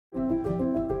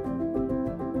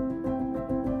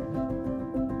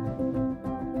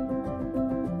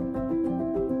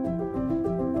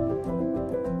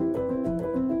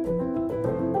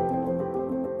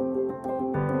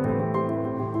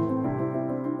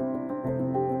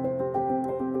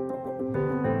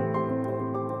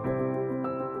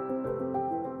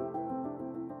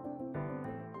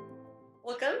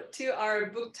to our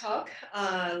book talk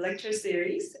lecture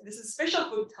series. This is a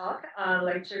special book talk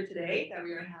lecture today that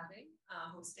we are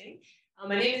hosting.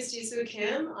 My name is Jisoo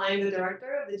Kim. I'm the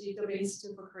director of the GW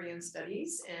Institute for Korean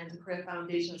Studies and the Korea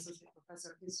Foundation Associate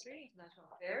Professor of History, International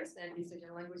Affairs, and Research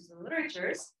in Languages and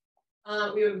Literatures.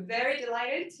 We are very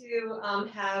delighted to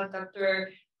have Dr.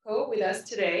 Ko with us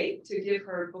today to give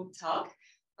her book talk.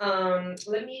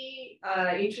 Let me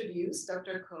introduce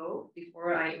Dr. Ko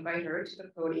before I invite her to the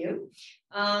podium.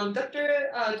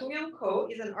 Dr. Dong-Yeon Ko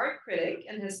is an art critic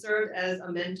and has served as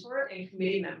a mentor and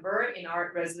committee member in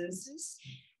art residences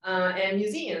and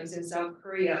museums in South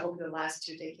Korea over the last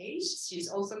 2 decades. She's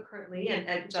also currently an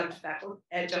adjunct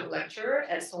lecturer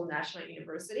at Seoul National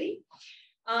University.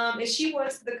 And she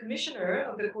was the commissioner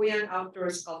of the Korean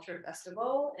Outdoor Sculpture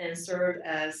Festival and served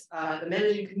as the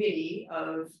managing committee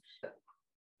of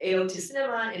AOT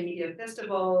Cinema and Media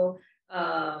Festival,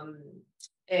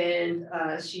 and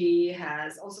she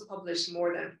has also published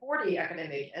more than 40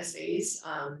 academic essays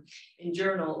in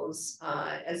journals,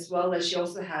 as well as she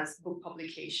also has book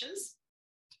publications.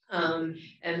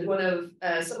 And one of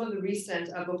some of the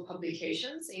recent book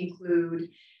publications include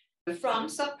From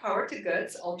Soft Power to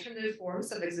Guts, Alternative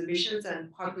Forms of Exhibitions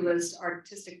and Populist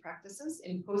Artistic Practices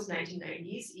in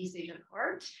Post-1990s East Asian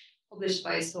Art, published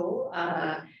by Seoul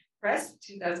Press,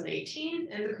 2018,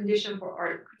 and The Condition for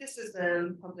Art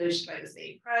Criticism, published by the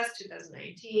same press,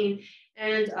 2019,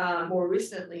 and more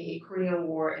recently, Korean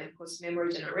War and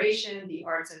Post-Memory Generation, The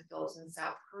Arts and Films in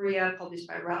South Korea, published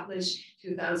by Routledge,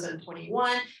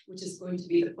 2021, which is going to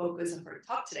be the focus of our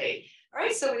talk today. All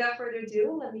right, so without further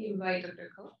ado, let me invite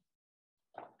Dr. Ko.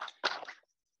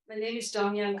 My name is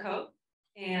Dong-Yeon Ko,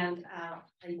 and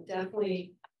I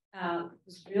definitely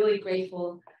was really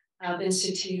grateful of the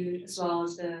Institute as well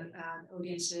as the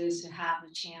audiences to have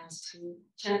a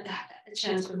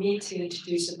chance for me to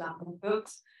introduce about my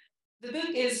books. The book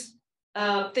is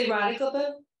a theoretical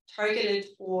book targeted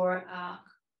for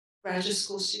graduate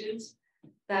school students.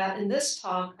 That in this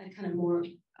talk, I kind of more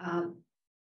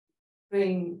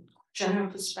bring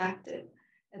general perspective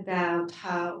about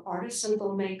how artists and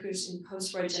filmmakers in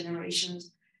post-war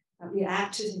generations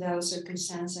react to those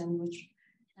circumstances in which,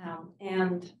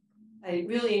 and I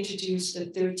really introduced the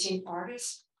 13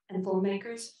 artists and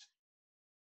filmmakers.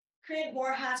 Korean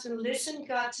War has been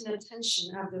gotten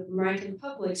attention of the American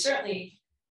public, certainly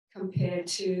compared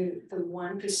to the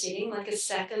one preceding, like a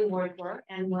Second World War,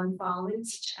 and one following,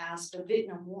 such as the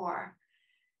Vietnam War.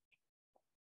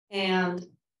 And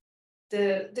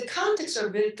the contexts are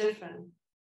a bit different,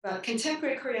 but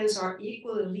contemporary Koreans are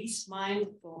equally least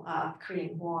mindful of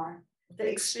Korean War. The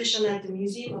exhibition at the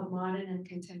Museum of Modern and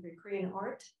Contemporary Korean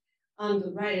Art on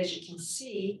the right, as you can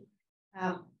see,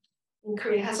 in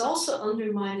Korea has also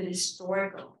undermined the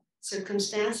historical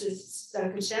circumstances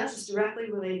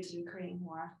directly related to the Korean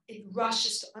War. It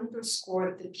rushes to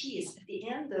underscore the piece at the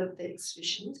end of the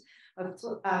exhibition of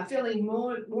filling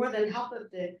more than half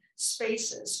of the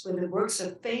spaces with the works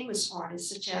of famous artists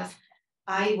such as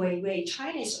Ai Weiwei,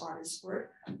 Chinese artist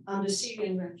work on the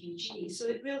Syrian refugees. So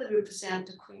it really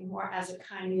represents the Korean War as a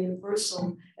kind of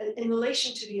universal, in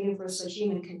relation to the universal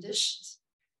human conditions.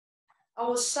 I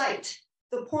will cite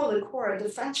the Paul Ricoeur, the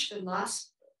French philosopher,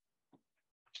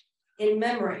 in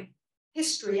Memory,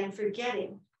 History and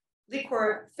Forgetting.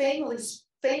 Ricoeur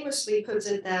famously puts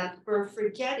it that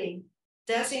forgetting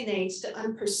designates the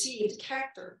unperceived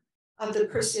character of the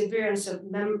perseverance of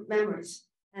memories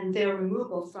and their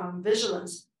removal from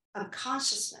vigilance of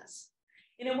consciousness.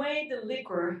 In a way, the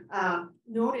Ricoeur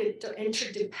noted the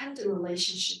interdependent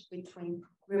relationship between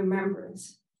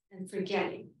remembrance and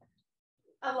forgetting.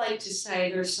 I like to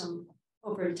say there's some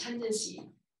over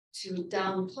tendency to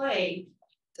downplay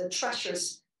the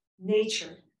treacherous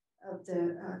nature of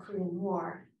the Korean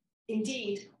War.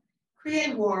 Indeed,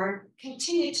 Korean War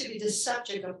continued to be the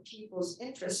subject of people's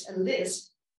interest, at least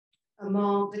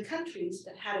among the countries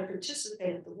that had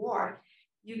participated in the war.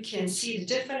 You can see the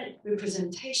different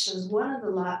representations. One on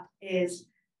the left is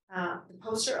the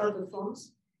poster of the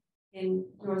films in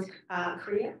North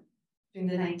Korea during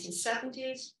the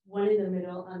 1970s. One in the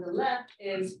middle on the left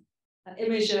is an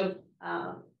image of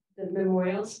the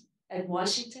memorials at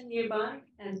Washington nearby.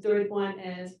 And the third one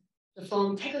is the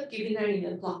film 태극기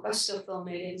휘날리는, blockbuster film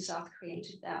made in South Korea in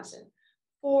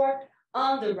 2004.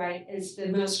 On the right is the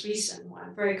most recent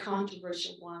one, very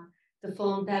controversial one, the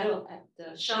film Battle at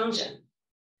the Shangzhen.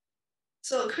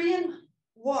 So Korean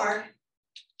War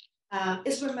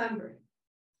is remembered,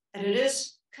 and it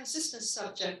is consistent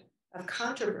subject of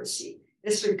controversy.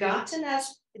 It is forgotten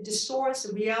as it distorts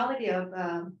the reality of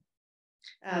the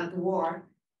war.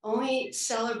 only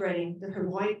celebrating the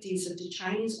heroic deeds of the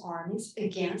Chinese armies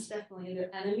against definitely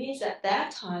their enemies. At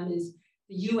that time is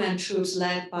the UN troops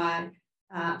led by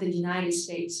the United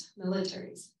States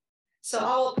militaries. So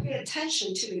I will pay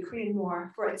attention to the Korean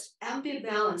War for its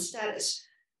ambivalent status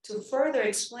to further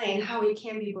explain how it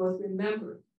can be both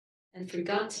remembered and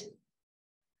forgotten.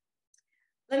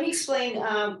 Let me explain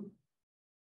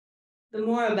the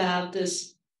more about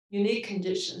this unique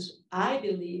conditions. I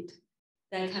believed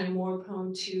that kind of more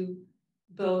prone to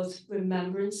both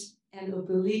remembrance and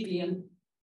oblivion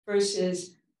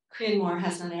versus Korean War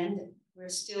has not ended. We're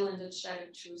still in the shadow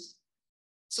of truth.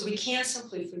 So we can't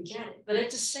simply forget it. But at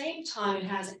the same time, it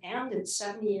has ended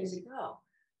 70 years ago.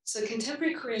 So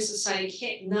contemporary Korean society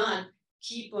cannot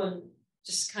keep on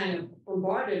just kind of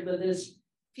bombarded with this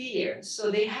fear.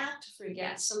 So they have to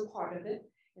forget some part of it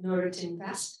in order to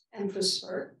invest and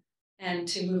prosper and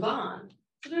to move on.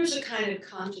 So there's a kind of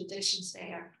contradictions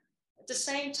there. At the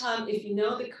same time, if you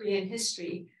know the Korean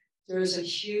history, there's a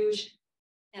huge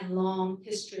and long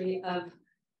history of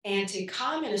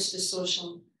anti-communist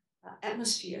social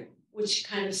atmosphere, which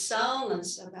kind of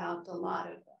silenced about a lot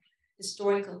of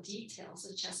historical details,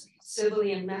 such as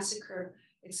civilian massacre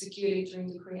executed during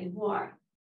the Korean War.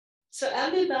 So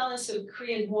ambivalence of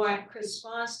Korean War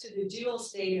corresponds to the dual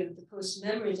state of the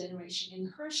post-memory generation in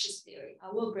Hirsch's theory.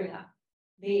 I will bring up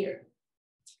later.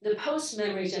 The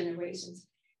post-memory generations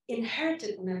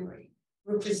inherited memory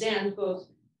represent both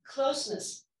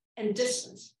closeness and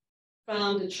distance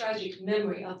from the tragic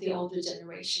memory of the older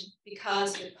generation,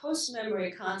 because the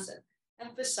post-memory concept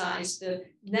emphasized the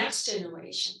next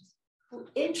generations who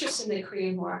interested in the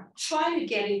Korean War try to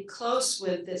get in close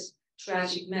with this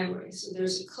tragic memory. So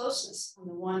there's a closeness on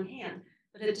the one hand,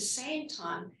 but at the same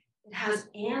time, it has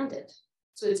ended.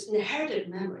 So it's inherited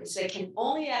memories that can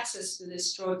only access to this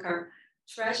historical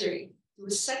treasury through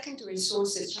secondary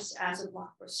sources, just as a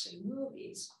blockbuster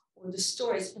movies or the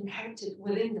stories inherited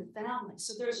within the family.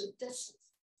 So there's a distance.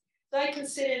 So I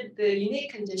considered the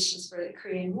unique conditions for the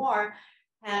Korean War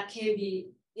can be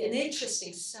an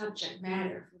interesting subject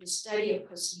matter for the study of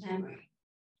post-memory.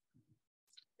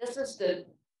 This is the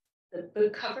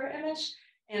book cover image,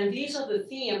 and these are the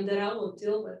themes that I will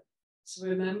deal with. So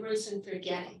remembrance and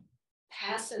forgetting,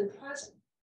 past and present,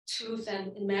 truth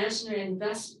and imaginary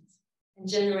investments, and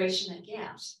generational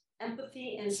gaps,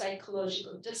 empathy and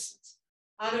psychological distance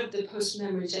out of the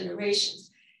post-memory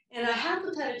generations. And I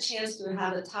haven't had a chance to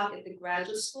have a talk at the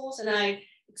graduate schools, and I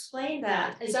explained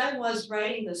that as I was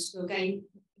writing this book, I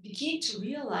began to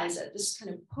realize that this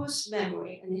kind of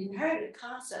post-memory, an inherited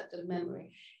concept of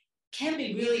memory, can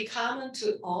be really common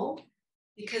to all,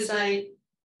 because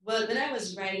when I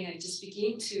was writing, I just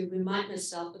began to remind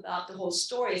myself about the whole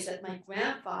stories that my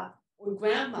grandfather or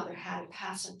grandmother had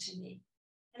passed on to me.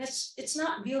 And it's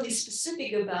not really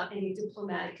specific about any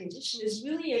diplomatic condition. It's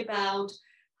really about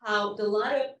how a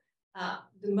lot of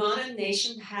the modern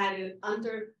nation had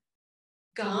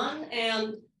undergone,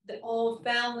 and the old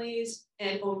families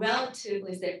and or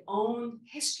relatives, their own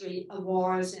history of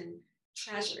wars and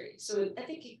tragedy. So I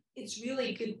think it's really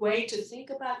a good way to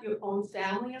think about your own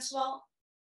family as well.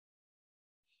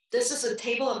 This is a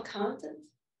table of contents.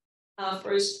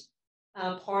 First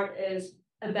part is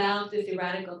about the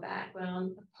theoretical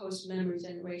background of post-memory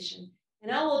generation.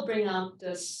 And I will bring up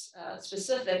this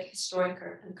specific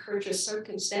historical and cultural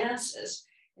circumstances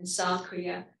in South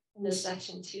Korea in this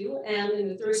section 2. And in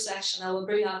the third section, I will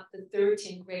bring up the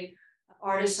 13 great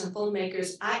artists and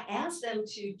filmmakers. I asked them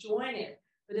to join it,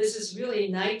 but this is really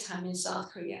nighttime in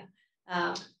South Korea.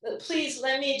 But please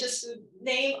let me just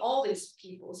name all these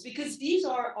peoples, because these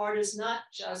are artists not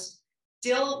just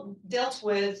dealt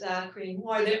with Korean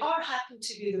War. They all happen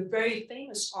to be the very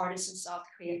famous artists in South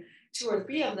Korea. 2 or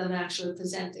 3 of them actually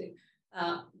presented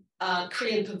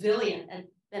Korean Pavilion at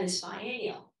Venice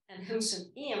Biennial. And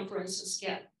Hung-Sun Im, for instance,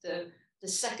 get the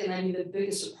second, the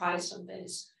biggest prize from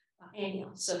Venice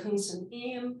Biennial. So Hung-Sun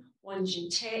Im, Won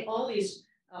Jin-chae, all these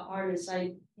artists,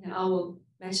 I will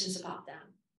mention about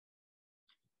them.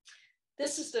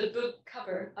 This is the book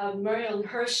cover of Marion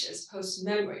Hirsch's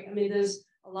Post-Memory. There's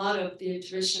a lot of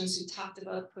theoreticians who talked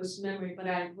about post-memory, but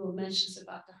I will mention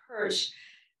about the Hirsch.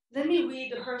 Let me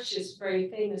read the Hirsch's very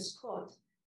famous quote.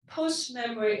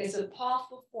 Post-memory is a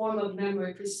powerful form of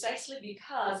memory precisely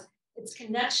because its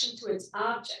connection to its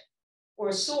object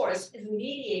or source is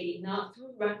mediated not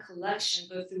through recollection,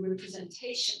 but through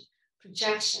representation,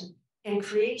 projection, and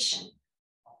creation.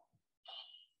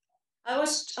 I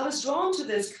was drawn to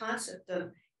this concept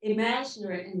of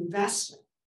imaginary investment,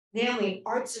 namely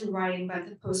arts and writing by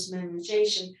the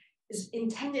post-memorization is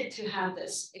intended to have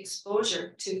this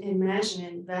exposure to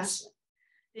imaginary investment.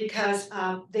 because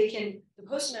the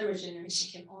post-memory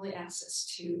generation can only access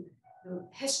to the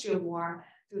history of war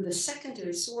through the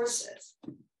secondary sources.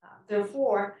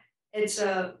 Therefore, it's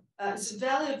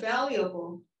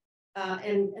valuable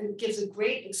and gives a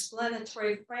great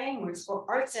explanatory frameworks for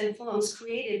arts and films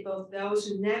created both those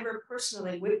who never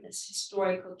personally witnessed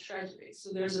historical tragedies.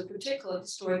 So there's a particular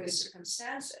historical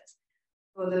circumstances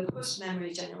for the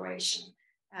post-memory generation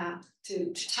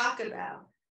to talk about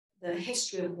the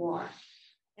history of war.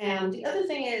 And the other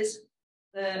thing is,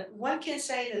 one can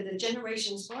say that the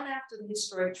generations born after the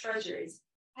historic tragedies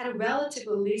had a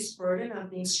relatively least burden of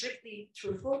being strictly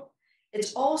truthful.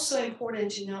 It's also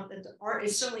important to note that the art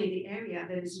is certainly the area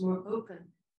that is more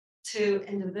open to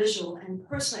individual and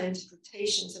personal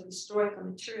interpretations of historical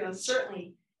material,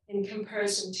 certainly in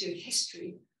comparison to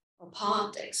history or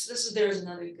politics. There's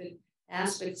another good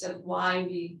aspect of why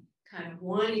we kind of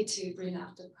wanted to bring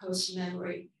up the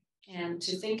post-memory and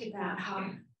to think about how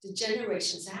the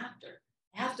generations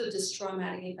after this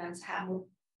traumatic events have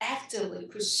actively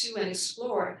pursue and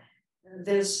explore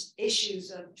those issues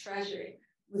of tragedy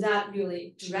without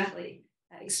really directly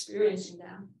experiencing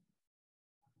them.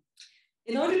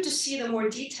 In order to see the more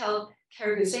detailed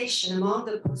characterization among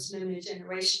the post-memory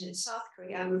generation in South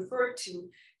Korea, I referred to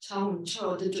Jung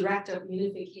Cho, the director of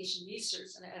unification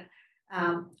research at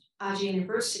Aji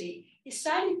University. He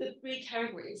cited the 3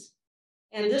 categories.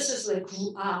 And this is like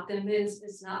grew up, that means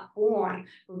it's not born,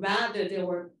 but rather they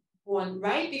were born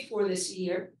right before this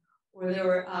year, or they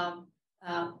were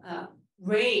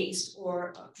raised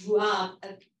or grew up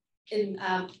and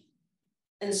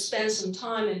spent some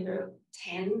time in their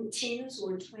teens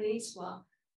or 20s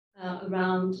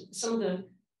around some of the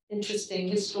interesting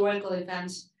historical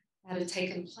events that had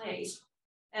taken place.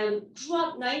 And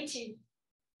throughout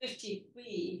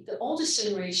 1953, the oldest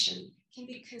generation can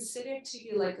be considered to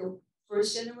be like a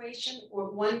first generation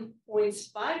or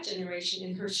 1.5 generation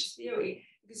in Hirsch's theory,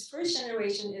 because first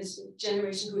generation is the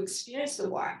generation who experienced the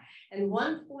war, and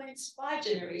 1.5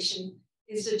 generation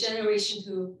is the generation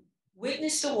who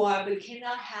witnessed the war but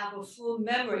cannot have a full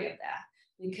memory of that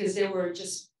because they were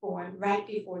just born right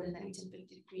before the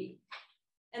 1953.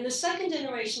 And the second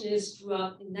generation grew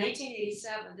up in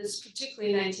 1987. This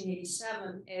particularly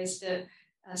 1987 is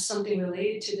something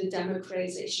related to the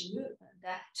democratization movement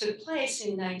that took place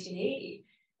in 1980.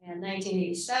 And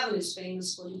 1987 is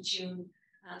famous for the June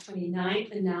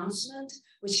 29th announcement,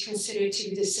 which considered to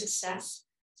be the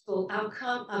successful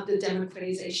outcome of the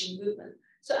democratization movement.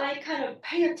 So I kind of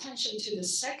pay attention to the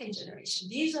second generation.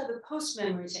 These are the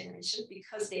post-memory generation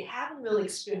because they haven't really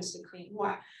experienced the Korean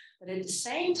War. But at the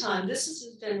same time, this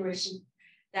is a generation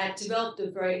that developed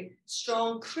a very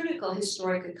strong critical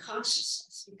historical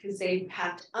consciousness because they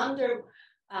had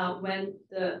underwent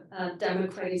the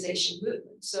democratization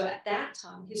movement. So at that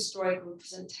time, historical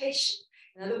representation,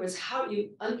 in other words, how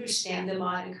you understand the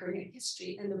modern Korean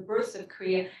history and the birth of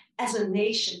Korea as a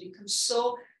nation becomes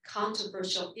so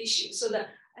controversial issue. So that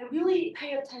I really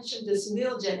pay attention to this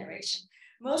middle generation.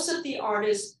 Most of the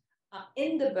artists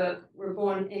in the book were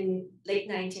born in late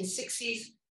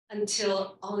 1960s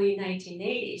until early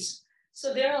 1980s.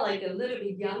 So they're like a little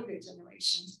bit younger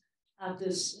generations of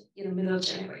this middle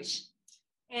generation.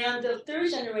 And the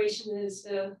third generation is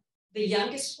the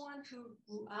youngest one who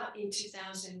grew up in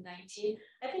 2019.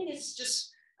 I think it's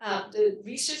just the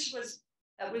research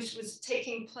which was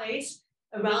taking place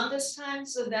around this time.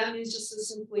 So that means just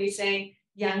simply saying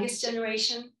youngest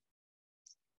generation.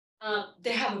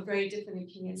 They have a very different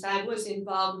opinions. I was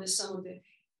involved with some of the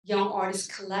young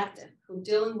artists collective who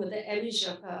dealing with the image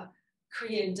of a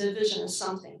Korean division or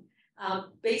something.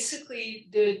 Basically,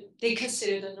 they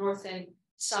consider the North and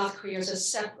South Korea as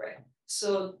separate.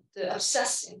 So the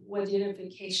obsessing with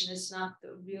unification is not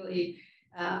the really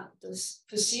the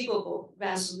perceivable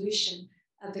resolution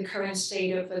of the current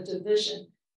state of a division.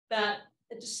 But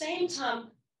at the same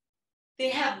time, they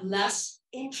have less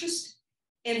interest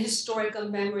in historical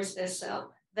memories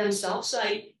themselves. So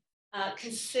I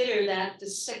consider that the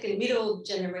second middle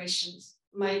generations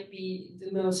might be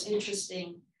the most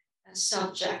interesting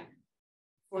subject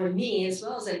for me, as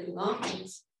well as I belong to the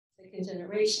second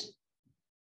generation.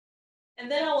 And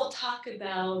then I will talk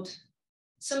about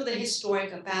some of the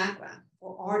historical background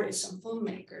for artists and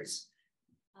filmmakers.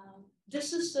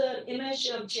 This is the image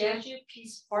of Jeju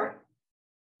Peace Park.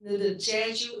 The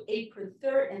Jeju April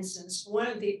 3rd instance, one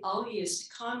of the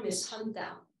earliest communist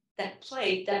huntdown that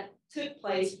took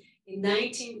place in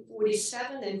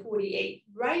 1947 and 48,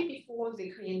 right before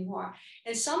the Korean War.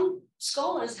 And some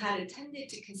scholars had tended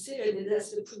to consider it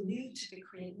as the prelude to the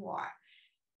Korean War.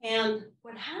 And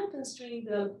what happens during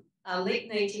the late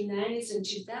 1990s and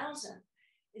 2000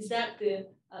 is that the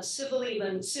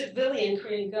civilian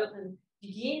Korean government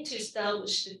began to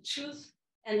establish the Truth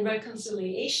and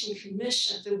Reconciliation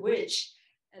Commission, through which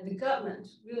the government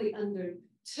really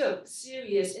undertook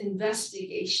serious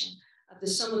investigation of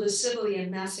some of the civilian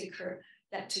massacre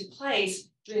that took place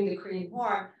during the Korean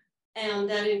War, and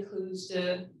that includes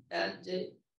the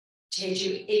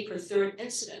Jeju April 3rd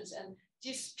incidents. And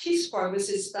this peace corps was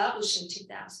established in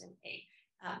 2008,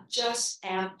 just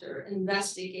after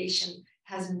investigation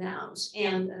has announced,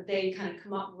 and they kind of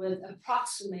come up with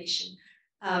approximation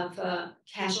of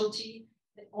casualty.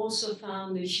 They also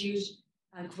found a huge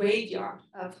graveyard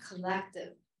of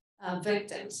collective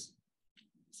victims.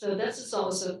 So this is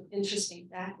also interesting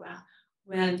background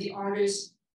when the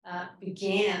artists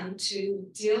began to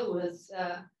deal with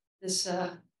this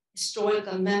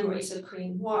historical memories of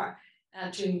Korean War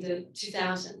during the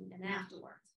 2000 and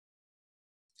afterwards.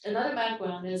 Another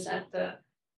background is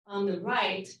on the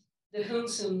right, the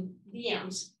Hung-Soon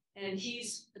Liam's, and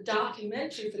he's a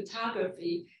documentary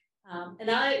photography, and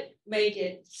I make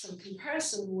it some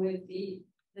comparison with the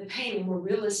painting, more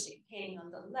realistic painting on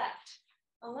the left.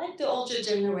 Unlike the older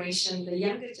generation, the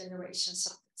younger generation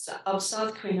of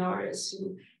South Korean artists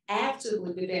who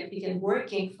actively began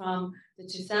working from the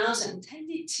 2000s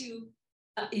tended to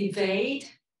evade,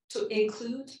 to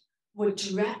include more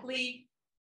directly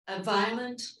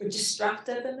violent or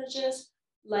destructive images,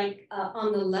 like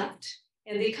on the left.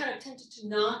 And they kind of tended to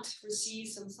not foresee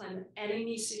some kind of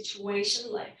enemy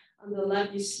situation. Like on the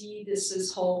left, you see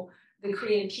this whole, the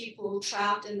Korean people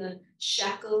trapped in the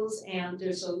shackles, and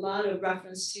there's a lot of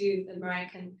reference to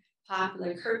American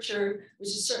popular culture, which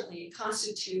is certainly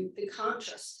constitute the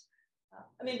contrast.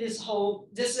 I mean, this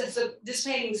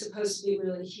painting is supposed to be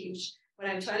really huge. What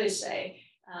I'm trying to say,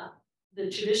 the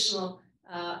traditional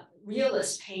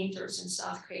realist painters in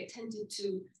South Korea tended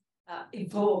to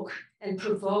evoke and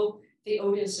provoke the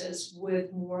audiences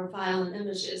with more violent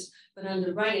images. But on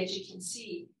the right, as you can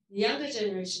see, the younger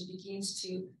generation begins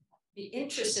to be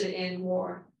interested in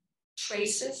more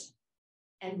traces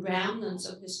and remnants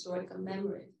of historical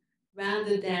memory,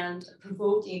 rather than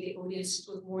provoking the audience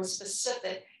with more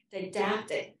specific,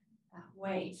 didactic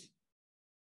ways.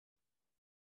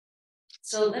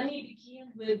 So let me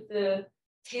begin with the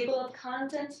table of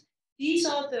contents. These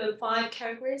are the 5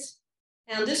 categories.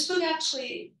 And this book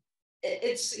actually,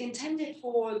 it's intended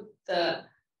for the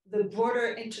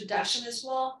broader introduction as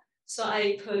well. So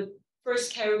I put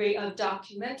first category of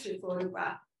documentary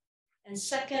photograph. And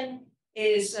second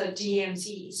is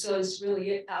DMZ. So it's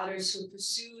really artists who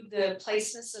pursue the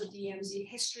placeness of DMZ,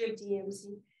 history of DMZ,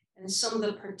 and some of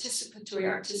the participatory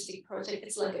artistic project.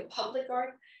 It's like a public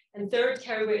art. And third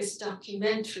category is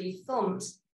documentary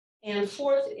films. And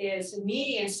fourth is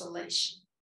media installation.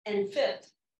 And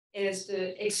fifth is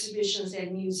the exhibitions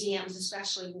and museums,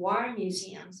 especially war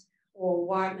museums or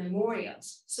war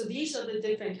memorials. So these are the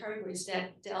different categories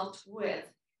that dealt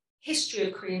with history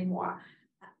of Korean War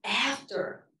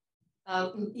after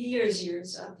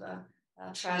years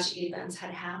of tragic events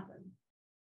had happened.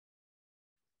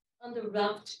 On the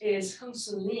left is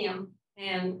Hung-Soon Liam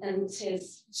and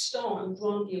his stone,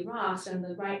 Bromby rocks, and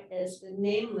the right is the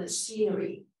nameless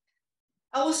scenery.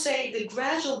 I will say the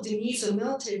gradual demise of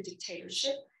military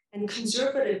dictatorship and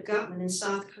conservative government in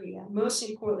South Korea, most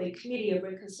importantly, Committee of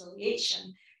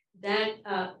Reconciliation, that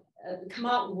come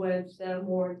out with a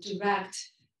more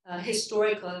direct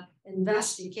historical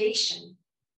investigation.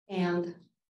 And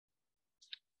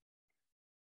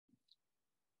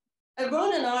I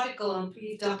wrote an article on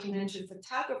brief documentary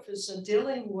photographers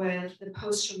dealing with the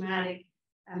post-traumatic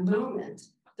movement.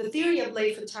 The theory of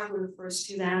late photography refers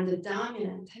to that the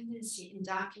dominant tendency in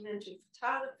documentary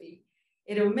photography.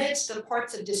 It omits the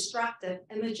parts of destructive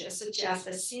images, such as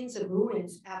the scenes of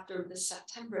ruins after the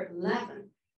September 11.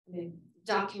 I mean,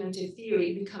 documentary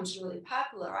theory becomes really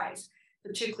popularized,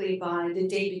 particularly by the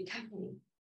David Company,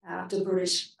 the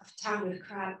British photography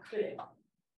critic.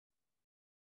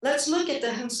 Let's look at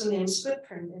the Hung-Soon Liam's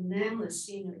footprint and nameless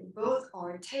scenery. Both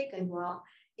are taken while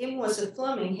Im was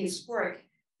filming his work.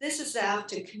 This is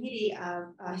after Committee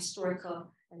of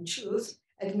Historical and Truth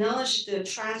acknowledged the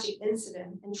tragic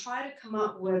incident and tried to come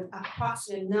up with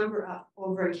approximate number of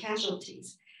over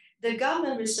casualties. The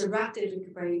government resurrected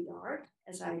the graveyard,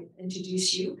 as I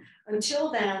introduced you.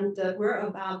 Until then, the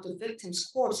whereabouts of the victim's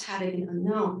corpse had been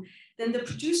unknown. Then the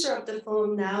producer of the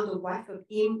film, now the wife of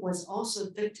Im, was also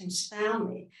the victim's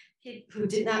family, who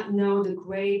did not know the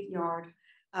graveyard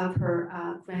of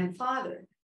her grandfather.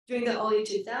 During the early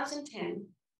 2010,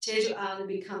 Jeju Island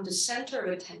became the center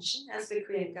of attention as the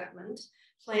Korean government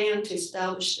planned to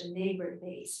establish a neighbor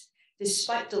base.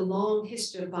 Despite the long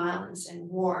history of violence and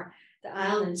war, the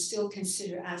island is still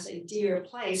considered as a dear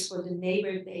place for the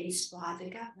neighbor-based by the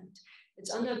government.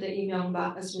 It's under the Lee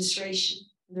Myung-bak administration.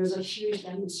 There's a huge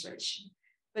demonstration.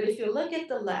 But if you look at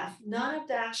the left, none of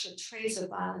the actual trace of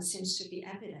violence seems to be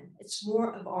evident. It's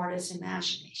more of artist's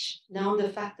imagination. Now, the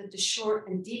fact that the short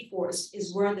and deep forest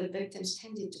is where the victims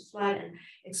tended to flood and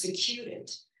executed.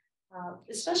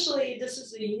 Especially, this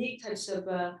is a unique types of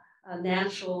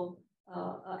natural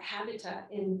habitat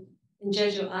in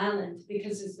Jeju Island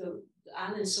because the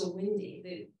island is so windy.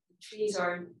 The trees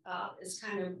are it's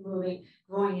kind of growing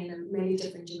in many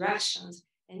different directions,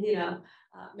 and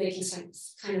making some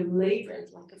kind of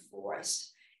labyrinth like a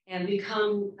forest, and it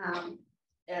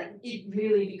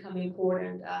really become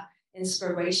important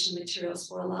inspiration materials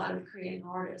for a lot of Korean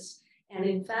artists. And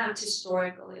in fact,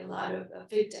 historically, a lot of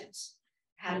victims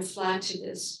had to fly to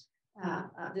this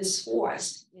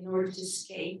forest in order to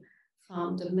escape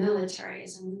from the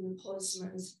militaries and the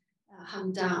policemen's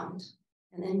hunt down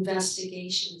and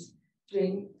investigations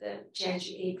during the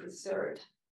Jeju April 3rd.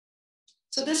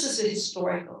 So this is a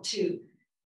historical too,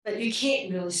 but you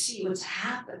can't really see what's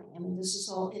happening. I mean, this is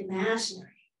all imaginary.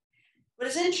 What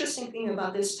is interesting thing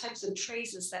about this types of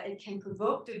traits is that it can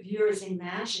provoke the viewer's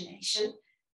imagination.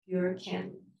 Viewer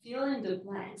can fill in the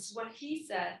blanks. What he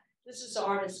said, this is the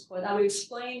artist's quote, I will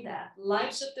explain that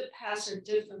lives of the past are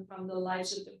different from the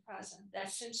lives of the present.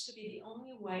 That seems to be the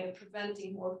only way of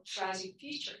preventing more tragic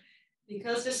future,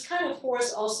 because this kind of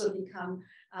force also become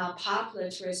popular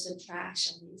tourist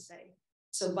attraction these days.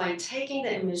 So by taking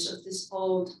the image of this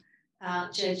old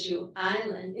Jeju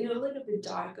Island in a little bit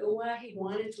darker way, he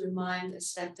wanted to remind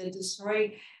us that this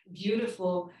very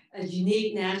beautiful,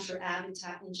 unique natural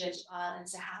habitat in Jeju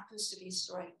Islands happens to be a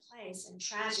historic place and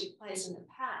tragic place in the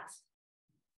past.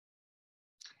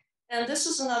 And this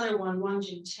is another one, Won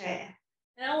Jun-che.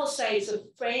 And I will say it's a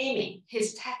framing.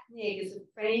 His technique is a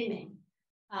framing.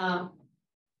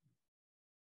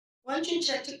 Won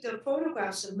Jun-che took the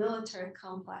photographs of military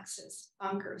complexes,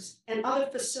 bunkers, and other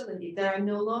facilities that are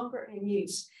no longer in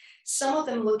use. Some of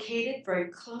them located very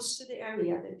close to the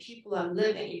area that people are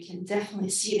living. You can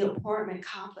definitely see the apartment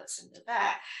complex in the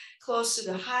back, close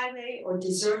to the highway or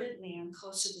deserted land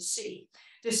close to the city.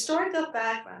 The historical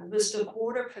background was the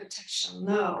border protection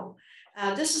law.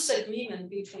 This is an agreement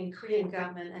between Korean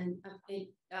government and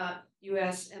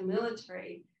U.S. and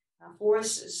military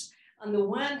forces. On the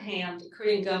one hand, the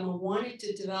Korean government wanted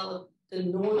to develop the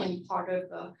northern part of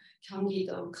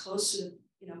Gyeonggi-do close to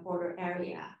the border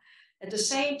area. At the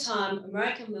same time,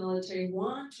 American military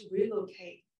wanted to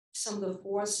relocate some of the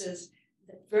forces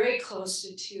very close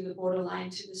to the borderline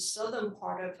to the southern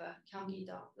part of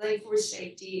Gyeonggi-do, like for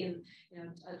safety and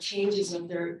changes of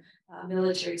their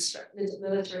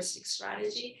militaristic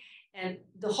strategy. And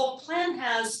the whole plan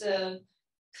has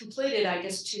completed, I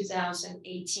guess,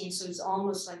 2018. So it's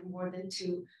almost like more than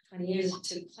 20 years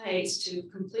took place to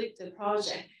complete the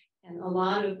project. And a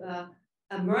lot of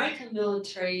American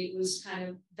military was kind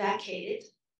of vacated.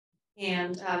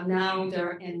 And now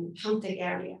they're in Pyeongtaek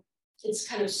area. It's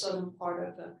kind of southern part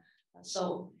of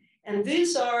Seoul. And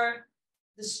these are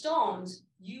the stones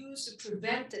used to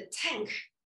prevent the tank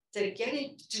that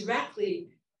getting directly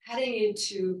heading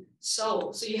into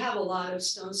Seoul. So you have a lot of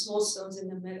stones, small stones in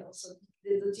the middle. So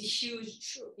the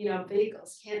huge,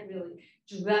 vehicles can't really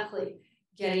directly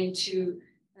get into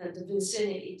the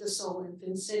vicinity, the Seoul and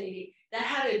vicinity. That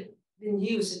had been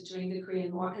used during the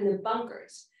Korean War, and the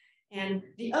bunkers. And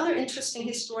the other interesting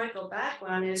historical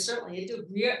background is certainly the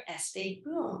real estate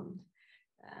boom.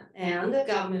 And the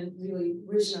government, really,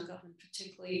 original government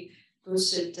particularly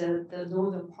boosted the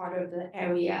northern part of the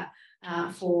area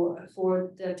for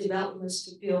the developments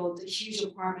to build huge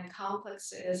apartment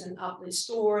complexes and outlet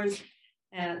stores.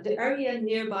 The area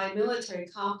nearby military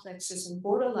complexes and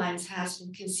borderlines has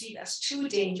been conceived as too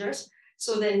dangerous,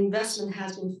 so the investment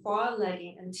has been far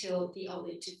lagging until the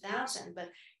early 2000s. But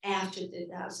after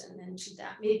 2000 and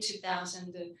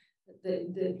mid-2000,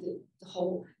 the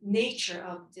whole nature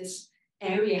of this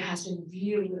area has been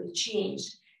really, really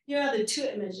changed. Here are the two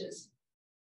images.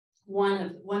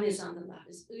 One is on the left,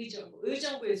 is Ujeongbu.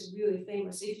 Ujeongbu is really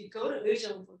famous. If you go to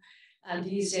Ujeongbu,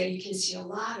 these days you can see a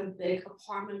lot of big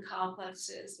apartment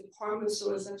complexes. The apartment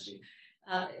stores actually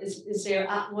is there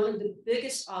one of the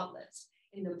biggest outlets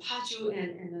in the Paju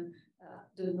and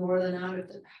the northern out of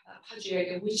the Paju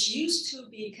area, which used to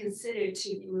be considered to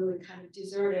be really kind of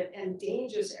deserted and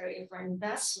dangerous area for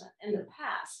investment in the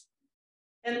past.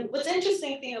 And what's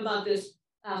interesting thing about this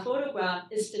photograph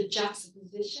is the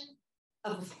juxtaposition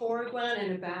of a foreground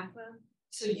and a background.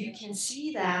 So you can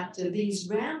see that these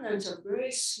remnants are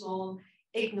very small,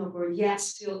 ignoble, yet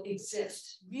still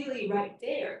exist, really right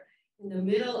there in the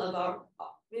middle of our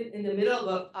in the middle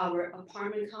of our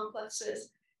apartment complexes.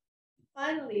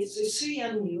 Finally, Soo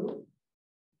Young-yu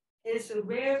is a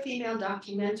rare female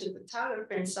documentary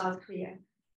photographer in South Korea.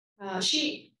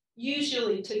 She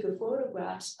usually took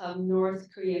photographs of North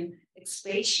Korean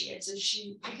expatriates,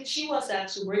 and because she was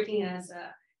actually working as an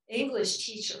English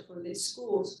teacher for these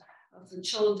schools for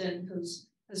children whose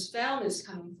families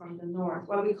coming from the north,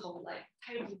 what we call like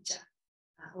탈북자,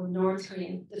 or North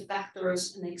Korean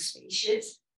defectors and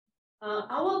expatriates.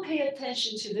 I will pay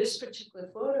attention to this particular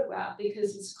photograph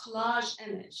because it's a collage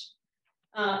image.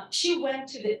 She went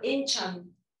to the Incheon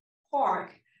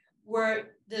Park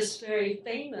where this very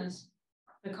famous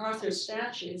MacArthur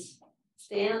statue is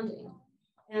standing.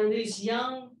 And this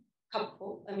young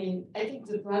couple, I think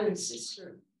the brother and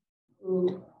sister,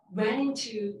 who ran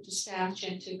into the statue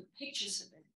and took pictures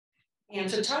of it. And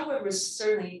the photographer was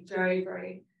certainly very,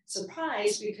 very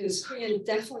surprised because Koreans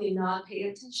definitely not pay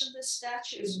attention to this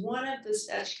statue. It's one of the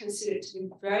statues considered to be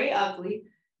very ugly,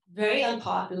 very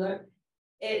unpopular.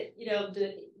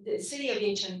 The city of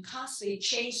Incheon constantly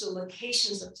changed the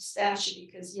locations of the statue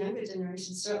because younger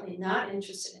generations certainly not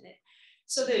interested in it.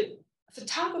 So the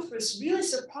photographer is really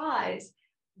surprised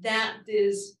that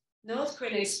this North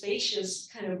Korean expatriates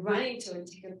kind of running to and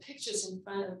taking pictures in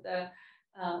front of the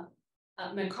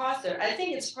MacArthur. I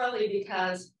think it's probably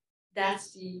because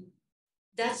that's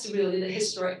really the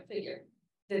historic figure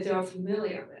that they're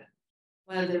familiar with,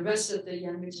 while the rest of the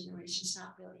younger generation is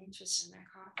not really interested in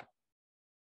MacArthur.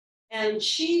 And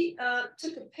she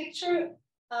took a picture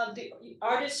of the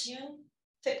artist Yoon,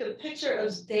 took a picture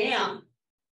of Dam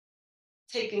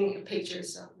taking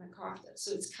pictures of MacArthur.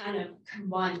 So it's kind of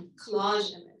combined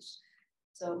collage image.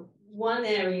 So one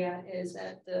area is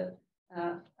that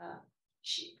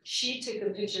she took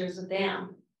a picture of the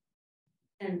dam,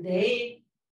 and they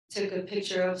took a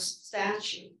picture of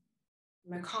statue,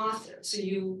 MacArthur. So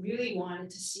you really wanted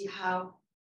to see how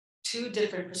two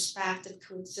different perspectives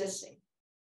coexisting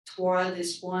toward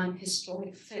this one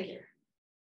historic figure,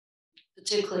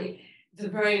 particularly the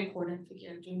very important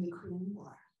figure during the Korean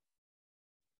War.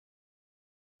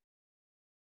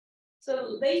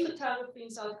 So lay photography in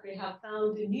South Korea have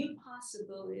found new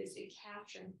possibilities in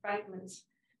capturing fragments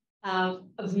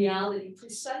of reality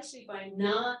precisely by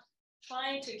not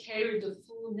trying to carry the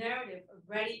full narrative of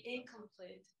already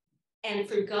incomplete and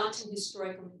forgotten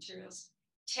historical materials.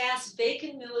 Tasks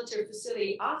vacant military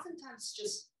facility oftentimes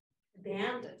just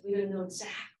abandoned. We don't know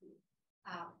exactly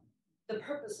the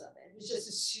purpose of it. We just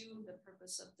assume the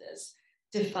purpose of this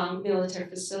defunct military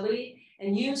facility,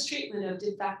 and Yoon's treatment of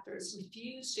defectors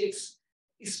refused to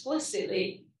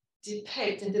explicitly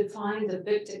depict and define the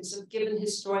victims of given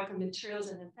historical materials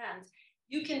and events.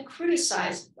 You can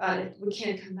criticize it. We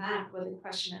can come back with a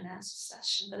question and answer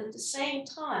session, but at the same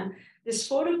time, this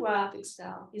photographic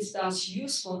style is thus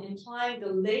useful in implying the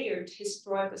layered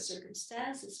historical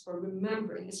circumstances for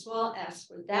remembering, as well as,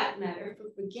 for that matter, for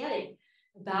forgetting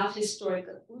about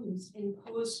historical wounds in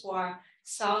post-war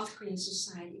South Korean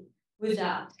society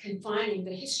without confining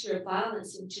the history of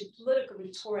violence into political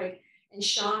rhetoric and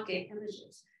shocking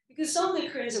images. Because some of the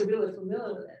Koreans are really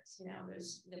familiar with it.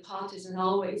 The politicians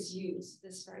always use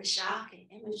this very shocking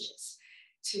images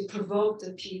to provoke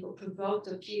the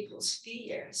people's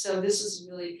fear. So this is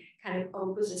really kind of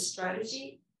opposite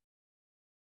strategy.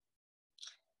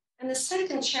 And the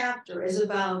second chapter is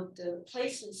about the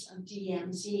places of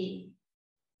DMZ.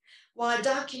 While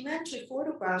documentary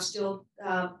photographs dealt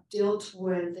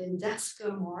with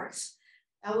indexical marks,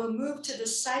 I will move to the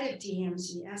site of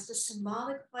DMZ as the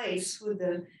symbolic place for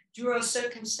the dual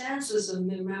circumstances of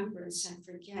remembrance and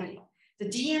forgetting. The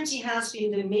DMZ has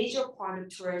been the major part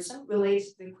of tourism related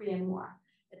to the Korean War.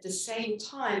 At the same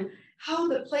time, how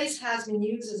the place has been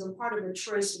used as a part of a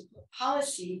tourist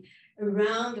policy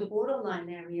around the borderline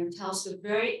area tells the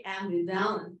very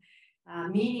ambivalent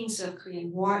meanings of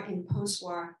Korean War in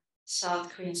post-war South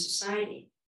Korean society.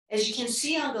 As you can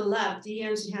see on the left,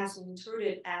 DMZ has been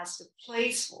interpreted as the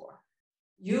place for,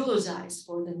 eulogized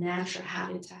for the natural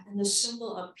habitat and the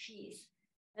symbol of peace.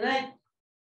 And I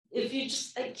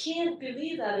can't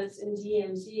believe that it's in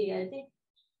DMZ. I think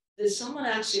that someone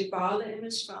actually borrowed the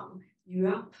image from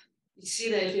Europe. You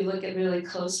see that if you look at it really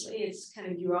closely, it's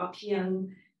kind of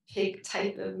European peak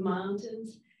type of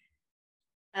mountains.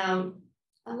 I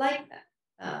like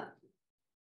that.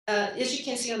 As you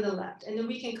can see on the left, and then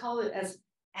we can call it as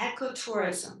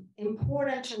ecotourism,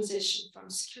 important transition from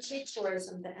security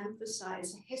tourism that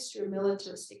emphasize the history of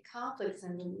militaristic conflicts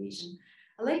in the region.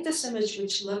 I like this image,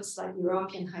 which looks like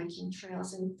European hiking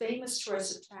trails and famous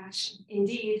tourist attraction.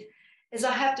 Indeed, as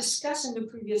I have discussed in the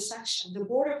previous section, the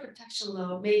border protection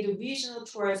law made the regional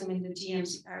tourism in the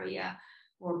DMZ area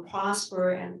or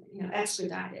prosper and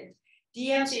expedited.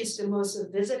 DMZ is the most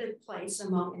visited place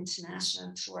among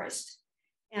international tourists.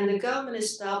 And the government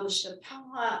established the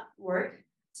Pyonghwa work,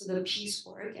 so the peace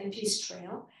work and peace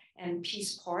trail and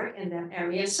peace park in that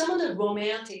area. Some of the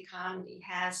romantic comedy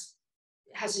has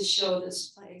to show this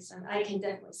place, and I can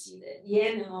definitely see that.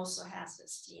 Yemen also has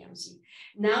this DMZ.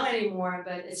 Now anymore,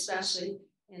 but especially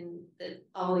in the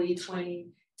early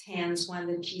 2010s when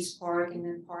the peace park and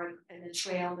the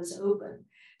trail was open.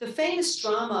 The famous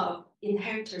drama of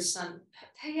Inheritor's Son,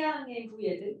 태양의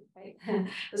후예들, right,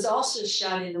 was also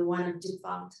shot in one of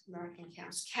defunct American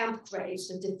camps, Camp Graves,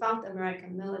 the defunct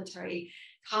American military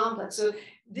complex. So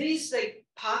these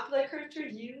popular culture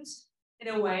used in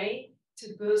a way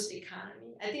to boost the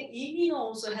economy. I think Lee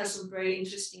also has some very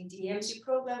interesting DMZ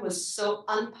program, was so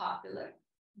unpopular,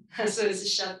 so it's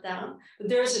shut down. But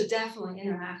there's a definitely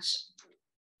interaction.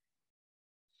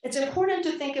 It's important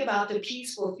to think about the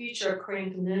peaceful future of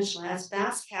Korean Peninsula as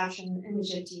best captured in the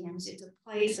image of DMZ. The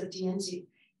place of DMZ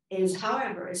is,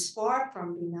 however, is far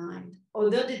from benign.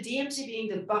 Although the DMZ being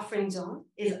the buffering zone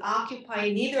is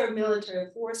occupying neither military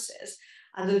forces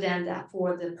other than that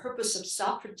for the purpose of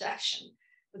self-protection,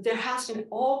 but there has been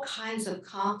all kinds of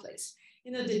conflicts.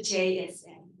 The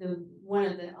JSA, one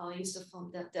of the earliest film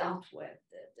that dealt with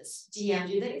this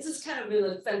DMZ. This is kind of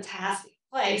really fantastic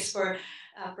place for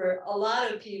a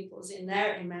lot of peoples in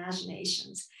their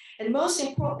imaginations. And most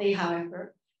importantly,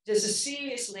 however, there's a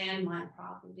serious landmine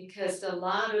problem because a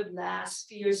lot of last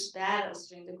fierce battles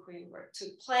during the Korean War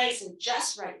took place and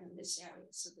just right in this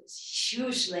area. So there's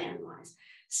huge landmines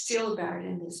still buried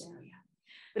in this area.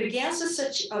 But against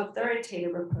such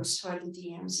authoritative approach toward the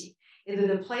DMZ, either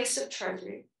the place of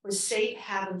treasury or safe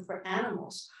haven for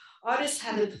animals, artists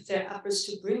had to put their efforts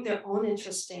to bring their own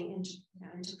interesting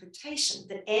interpretation.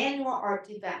 The annual art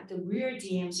event, the Rear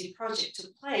DMZ project,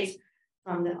 took place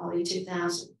from the early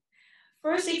 2000s.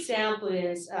 First example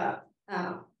is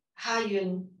Ha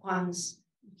Yun Kwan's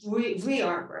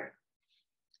Rear work.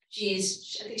 I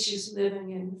think she's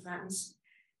living in France.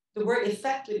 The work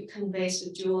effectively conveys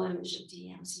the dual image of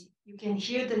DMZ. You can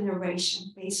hear the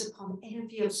narration based upon the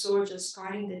interview of soldiers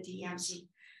guarding the DMZ.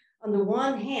 On the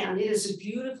one hand, it is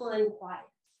beautiful and quiet.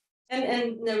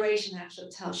 And narration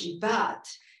actually tells you, but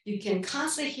you can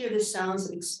constantly hear the sounds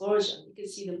of explosion. You can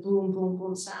see the boom, boom,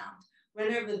 boom sound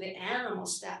whenever the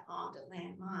animals step on the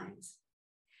landmines.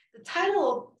 The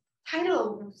title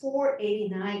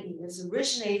 489 years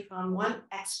originate from one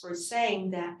expert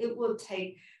saying that it will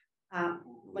take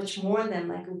much more than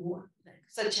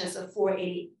such as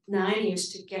 489 years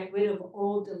to get rid of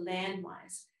all the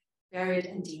landmines buried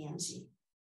in DMZ.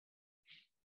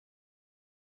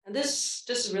 And this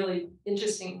just really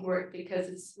interesting work because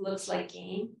it looks like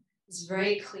game. It's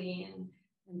very clean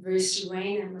and very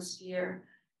serene atmosphere.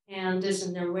 And there's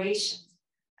a narration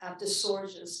of the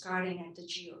soldiers guarding at the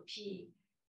GOP.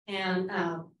 And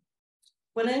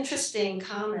one interesting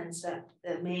comments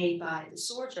that made by the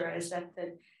soldier is that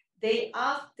they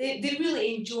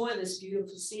really enjoy this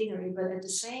beautiful scenery, but at the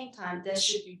same time, they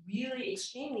should be really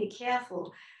extremely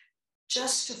careful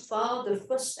just to follow the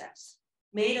footsteps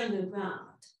made on the ground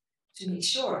to make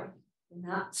sure they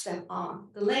not step on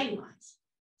the landmines.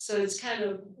 So it's kind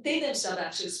of, they themselves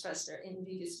actually express their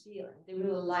envious feeling. They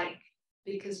really like,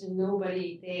 because there's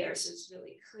nobody there, so it's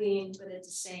really clean, but at the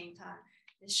same time,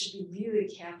 they should be really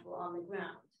careful on the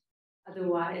ground.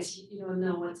 Otherwise, you don't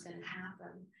know what's going to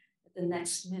happen at the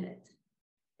next minute.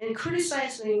 In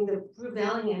criticizing the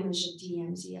prevailing image of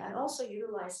DMZ, I also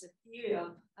utilized the theory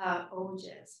of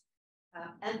Auge's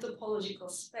anthropological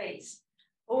space.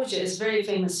 Auge is a very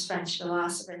famous French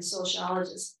philosopher and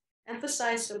sociologist,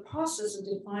 emphasized the process of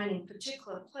defining a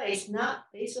particular place not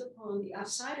based upon the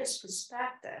outsider's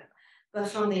perspective, but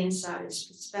from the insider's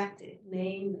perspective,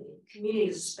 namely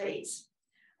community space.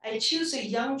 I choose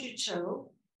Youngju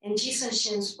Cho and Jisun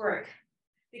Shin's work.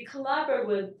 They collaborate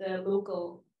with the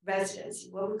local residents,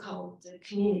 what we call the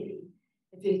community,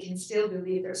 if you can still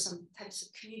believe there's some types of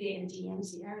community in the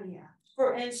DMZ area.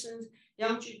 For instance,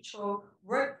 Youngju Cho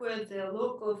worked with the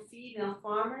local female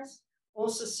farmers,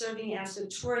 also serving as a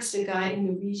tourist guide in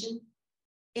the region.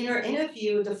 In her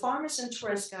interview, the farmers and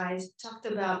tourist guides talked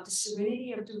about the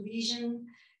serenity of the region,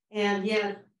 and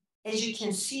yet, as you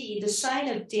can see, the sign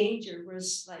of danger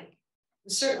was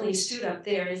certainly stood up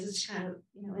there. It's kind of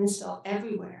installed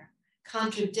everywhere,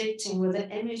 contradicting with the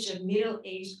image of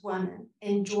middle-aged women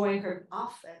enjoying her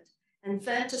outfit and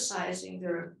fantasizing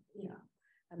their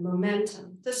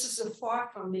momentum. This is far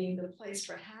from being the place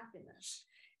for happiness.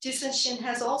 Jisun Shin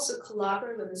has also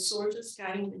collaborated with the soldiers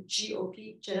guiding the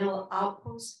GOP General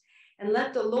Outpost and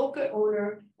let the local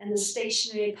owner and the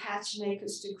stationary patch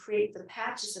makers to create the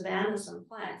patches of animals and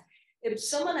plants. If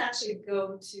someone actually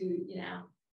go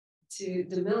to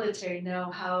the military,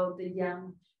 know how the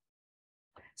young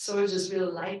soldiers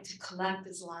really like to collect.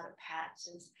 There's a lot of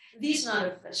patches. These not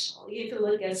official. If you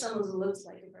look at some of it, looks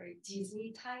like a very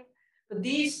Disney type, but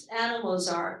these animals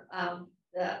are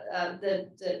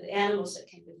the animals that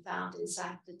can be found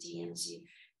inside the DMZ.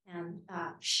 And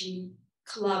she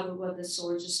collaborated with the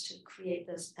soldiers to create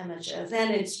this image. And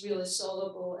then it's really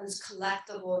soldable and it's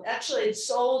collectible. Actually, it's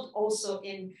sold also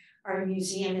in our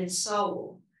museum in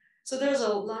Seoul. So there's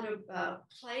a lot of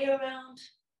play around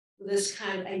this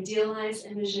kind of idealized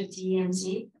image of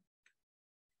DMZ.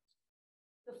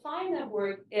 The final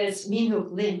work is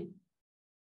Minhook Lim.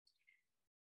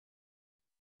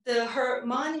 Her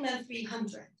Monument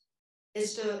 300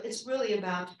 it's really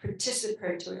about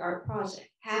participatory art project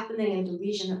happening in the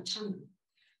region of Cheongnam,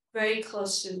 very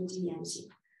close to the DMZ.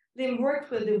 Lim worked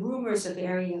with the Rumors of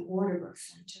Area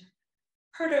Waterworks Center.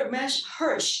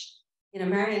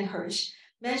 Marian Hirsch,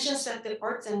 mentions that the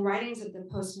arts and writings of the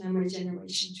post-memory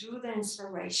generation drew their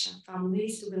inspiration from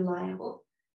least reliable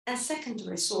and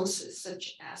secondary sources,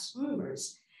 such as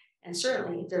rumors. And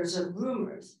certainly there's a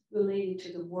rumors related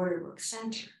to the Waterworks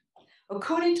Center.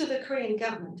 According to the Korean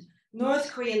government,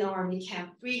 North Korean army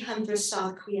kept 300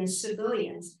 South Korean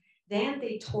civilians. Then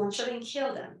they tortured and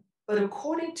killed them. But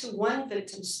according to one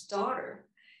victim's daughter,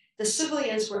 the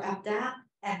civilians were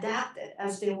adapted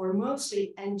as they were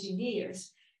mostly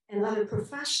engineers and other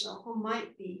professionals who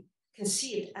might be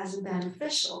conceived as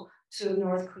beneficial to the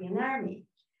North Korean army.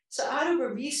 So out of a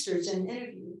research and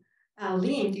interview,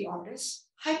 Lim, the artist,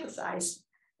 hypothesized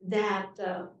that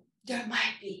there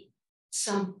might be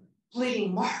some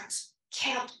bleeding marks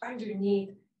kept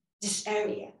underneath this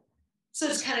area. So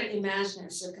it's kind of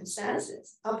imaginary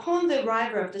circumstances. Upon the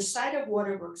arrival of the site of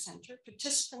Waterworks Center,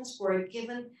 participants were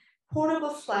given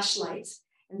portable flashlights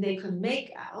and they could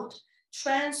make out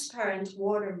transparent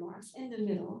watermarks in the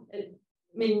middle.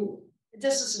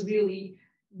 This is really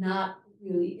not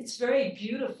really, it's very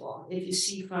beautiful if you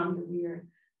see from the rear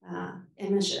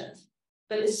images,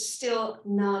 but it's still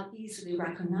not easily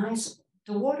recognizable.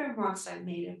 The watermarks are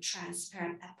made of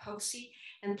transparent epoxy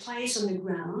and placed on the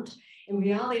ground. In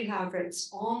reality, however, it's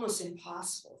almost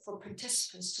impossible for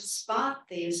participants to spot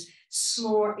these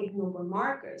small ignoble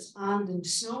markers on the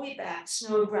snowy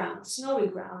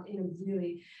ground in a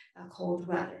really cold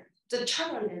weather. The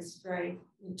terrain is very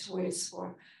notorious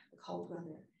for the cold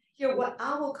weather. Here, what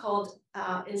I will call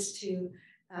is to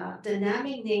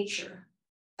dynamic nature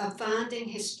of finding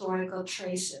historical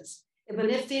traces. Even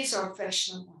if these are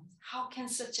fictional ones, how can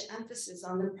such an emphasis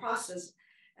on the process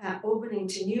opening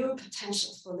to new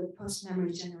potentials for the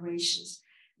post-memory generations,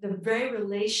 the very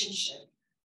relationship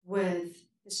with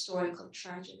historical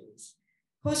tragedies?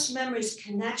 Post-memory's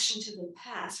connection to the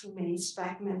past remains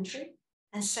fragmentary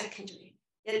and secondary,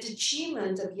 yet the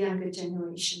achievement of younger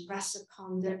generation rests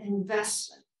upon their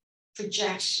investment,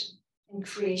 projection, and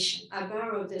creation. I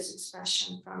borrowed this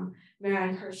expression from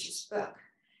Marian Hirsch's book,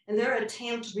 and their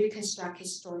attempt to reconstruct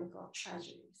historical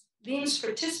tragedies. Lim's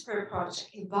participatory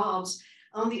project evolves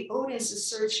on the audience's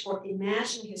search for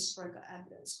imagined historical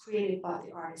evidence created by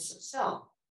the artist himself.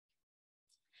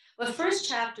 The first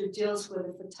chapter deals with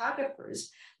the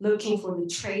photographers looking for the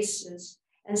traces,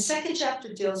 and second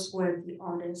chapter deals with the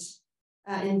artists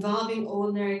involving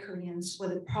ordinary Koreans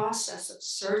with the process of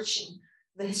searching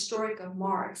the historical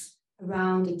marks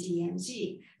around the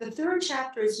DMZ. The third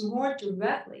chapter is more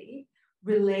directly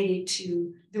related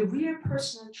to the real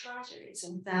personal tragedies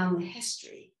and family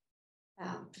history,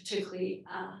 particularly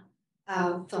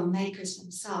filmmakers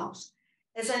themselves.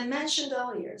 As I mentioned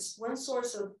earlier, one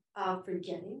source of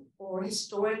forgetting or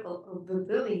historical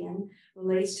oblivion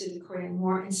relates to the Korean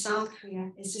War in South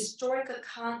Korea is historical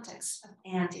context of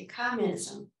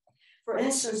anti-communism. For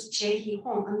instance, Jae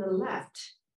Hee-hong on the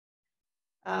left,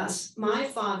 my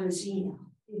father's email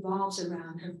revolves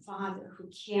around her father who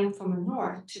came from the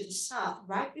north to the south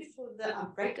right before the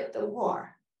outbreak of the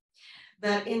war.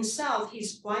 But in South,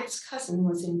 his wife's cousin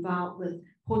was involved with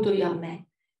Dong-Yeon.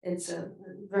 It's a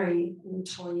very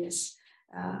notorious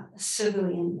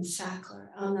civilian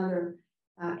massacre, another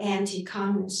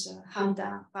anti-communist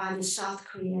junta by the South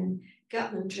Korean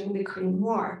government during the Korean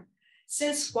War.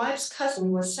 Since wife's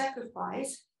cousin was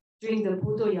sacrificed during the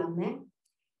Dong-Yeon,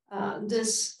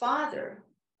 this father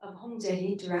of Hong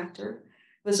Jae-hee, director,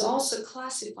 was also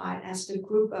classified as the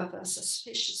group of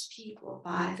suspicious people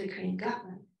by the Korean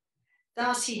government.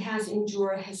 Thus, he has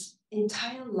endured his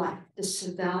entire life the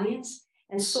surveillance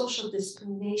and social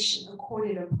discrimination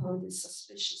accorded upon the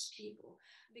suspicious people,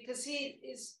 because he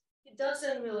is he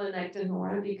doesn't really like the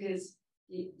North because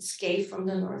he escaped from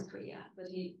the North Korea, but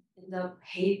he ended up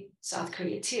hate South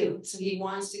Korea too. So he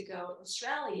wants to go to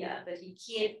Australia, but he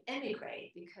can't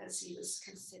emigrate because he was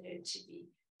considered to be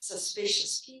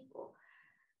suspicious people.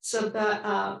 So, but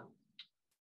I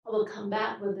will come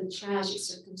back with the tragic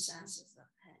circumstances of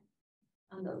him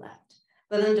on the left.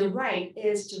 But on the right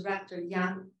is director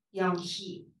Yang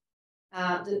Yong-hee.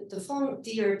 The film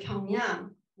Dear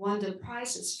Pyongyang won the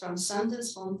prizes from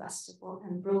Sundance Film Festival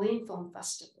and Berlin Film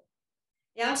Festival.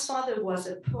 Yang's father was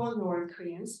a pro-North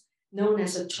Korean known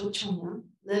as a Cho Chong-yeon,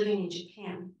 living in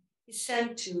Japan. He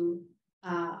sent to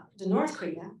the North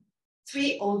Korea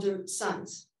 3 older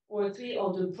sons or 3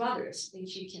 older brothers.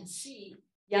 If you can see,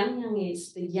 Yang Young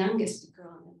is the youngest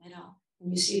girl in the middle,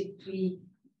 and you see 3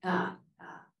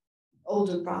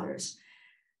 older brothers.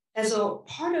 As a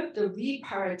part of the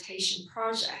repatriation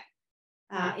project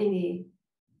in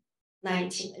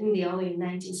the early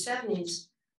 1970s,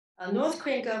 North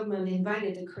Korean government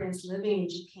invited the Koreans living in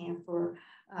Japan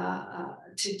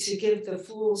to give the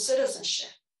full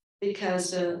citizenship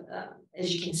because,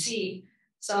 as you can see,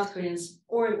 South Koreans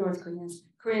or North Koreans,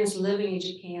 Koreans living in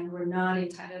Japan were not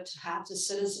entitled to have the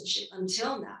citizenship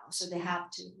until now. So they have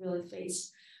to really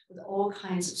face with all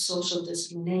kinds of social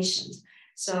discriminations.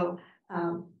 So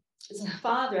his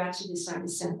father actually decided to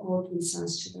send all 3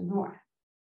 sons to the North.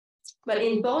 But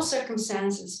in both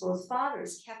circumstances, both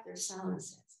fathers kept their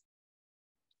silences.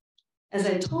 As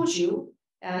I told you,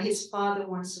 his father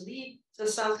wants to leave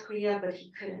South Korea, but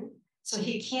he couldn't. So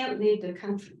he can't leave the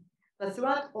country. But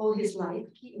throughout all his life,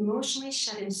 he emotionally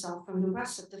shut himself from the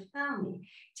rest of the family.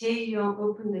 Tae-yeon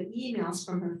opened the emails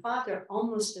from her father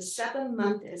almost 7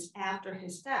 months after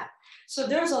his death. So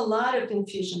there's a lot of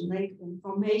confusion, lack of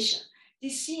information.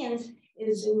 These scenes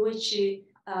is in which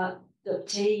the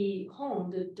Tae-hong,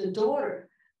 the daughter,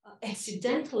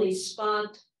 accidentally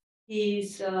spot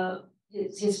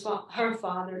her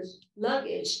father's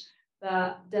luggage,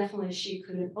 but definitely she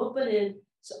couldn't open it.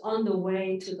 So on the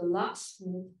way to the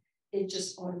locksmith, it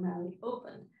just automatically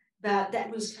opened. But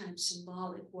that was kind of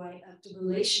symbolic way of the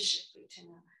relationship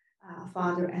between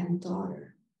father and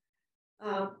daughter.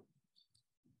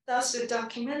 Thus, the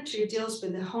documentary deals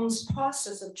with the Hong's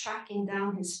process of tracking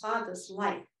down his father's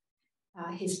life,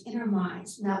 his inner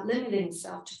minds, not limiting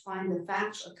himself to find the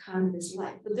factual account of his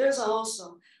life. But there's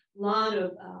also a lot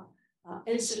of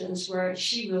incidents where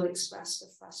she really expressed the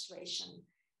frustration.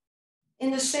 In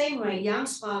the same way,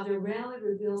 Yang's father rarely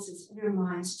reveals his inner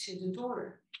minds to the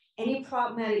daughter. Any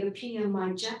problematic opinion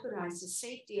might jeopardize the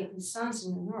safety of his sons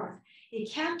in the North. He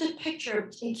kept a picture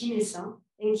of Kim Il-sung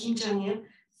and Kim Jong-il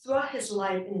throughout his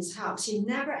life in his house. He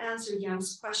never answered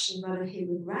Yang's question whether he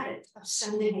regretted of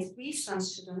sending his 3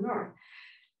 sons to the North.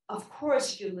 Of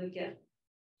course, if you look at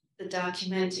the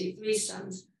documentary, 3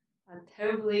 sons are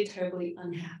terribly, terribly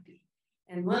unhappy.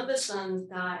 And one of the sons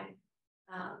died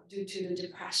due to the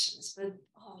depressions, but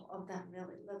all of them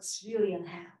really looks really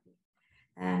unhappy.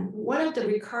 And one of the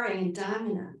recurring and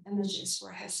dominant images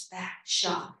were his back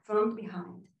shot from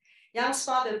behind. Yang's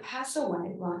father passed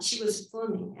away while she was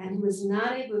filming, and he was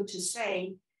not able to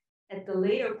say at the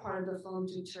later part of the film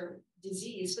due to her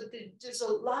disease, but there's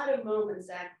a lot of moments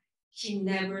that he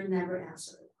never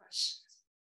answered the questions.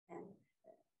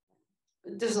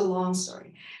 And there's a long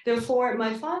story. Therefore,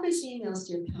 my father's emails,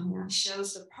 Dear Pyongyang,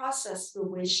 shows the process through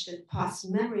which the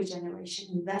post-memory generation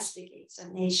investigates a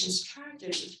nation's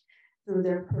tragedy through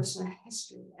their personal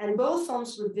history. And both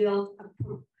films revealed a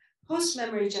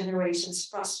post-memory generation's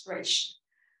frustration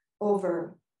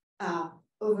over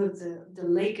the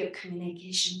lack of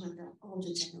communication with the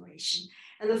older generation.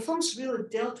 And the films really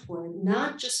dealt with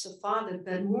not just the father,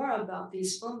 but more about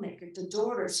these filmmakers, the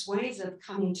daughter's ways of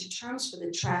coming to terms with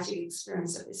the tragic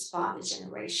experience of his father's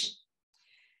generation.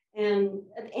 And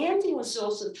the ending was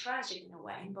also tragic in a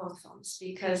way in both films,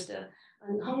 because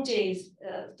Hong Jae's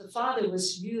the father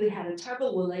really had a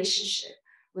terrible relationship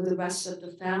with the rest of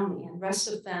the family, and the rest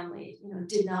of the family,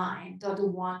 deny and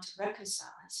doesn't want to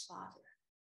reconcile his father.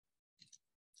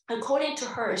 According to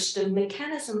Hirsch, the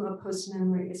mechanism of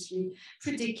post-memory is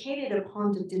predicated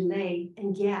upon the delay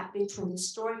and gap between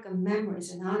historical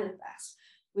memories and artifacts,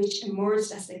 which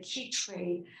emerged as a key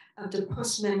trait of the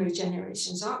post-memory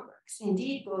generation's artworks.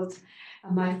 Indeed, both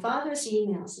my father's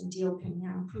emails and Dear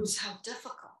Pyongyang proves how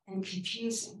difficult and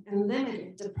confusing and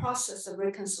limited the process of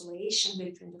reconciliation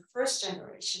between the first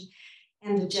generation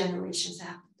and the generations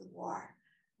after the war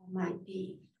might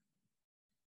be.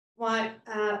 While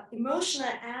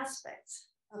emotional aspects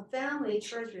of family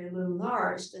treasury loom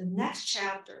large, the next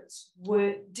chapters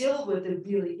would deal with the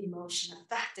really emotional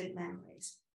affected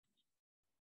memories.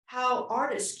 how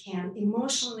artists can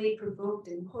emotionally provoke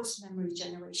the post-memory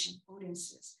generation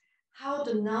audiences, how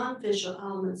the non-visual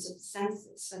elements of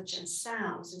senses, such as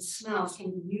sounds and smells,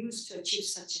 can be used to achieve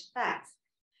such effects.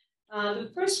 The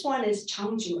first one is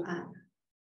Chung Ju-an.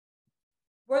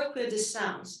 Work with the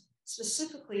sounds.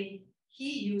 Specifically, he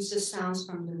used the sounds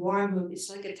from the war movies,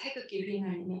 like a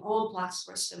태극기비는 in all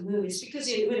blockbuster movies, because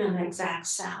we don't know exact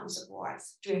sounds of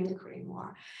wars during the Korean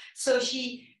War. So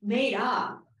he made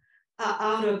up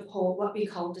out of what we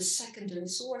call the secondary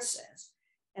sources.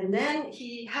 And then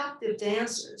he helped the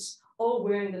dancers, all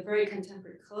wearing the very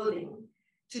contemporary clothing,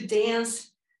 to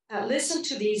dance, listen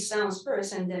to these sounds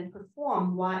first, and then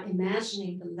perform while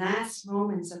imagining the last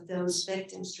moments of those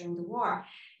victims during the war.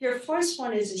 Your first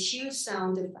one is a huge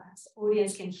sound effect.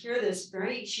 Audience can hear this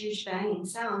very huge banging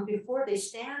sound before they're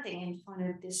standing in front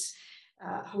of this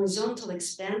horizontal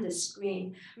expanded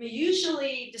screen. I mean,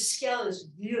 usually the scale is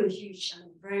really huge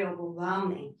and very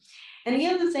overwhelming. And the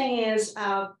other thing is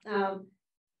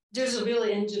there's a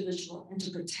really individual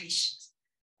interpretations.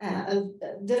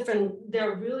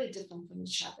 They're really different from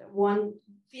each other. One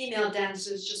female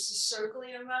dancer is just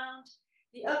circling around.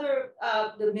 The other,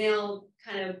 the male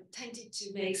kind of tended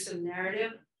to make some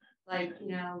narrative, like,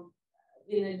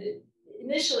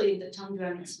 initially the Chung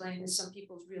Ju-an explained that some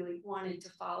people really wanted to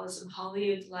follow some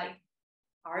Hollywood-like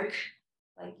arc,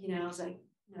 like, it's like,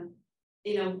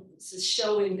 it's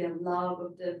showing their love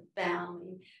of the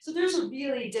family. So there's a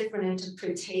really different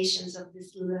interpretations of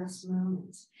these last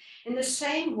moments. In the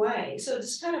same way, so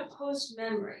this kind of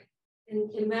post-memory,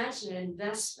 imaginary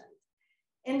investment.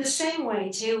 In the same way,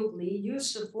 Tae-wook Lee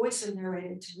used the voice of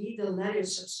narrator to read the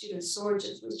letters of student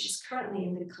soldiers, which is currently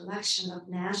in the collection of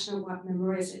National War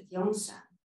Memorials at Yongsan.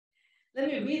 Let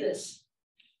me read this.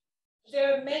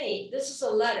 There are many. This is a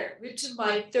letter written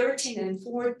by 13 and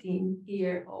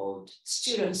 14-year-old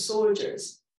student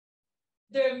soldiers.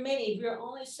 There are many. We are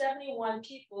only 71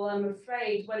 people. I'm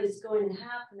afraid what is going to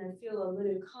happen. I feel a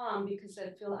little calm because I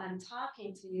feel I'm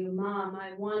talking to you, Mom.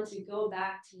 I want to go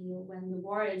back to you when the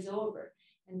war is over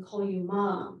and call you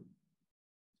Mom.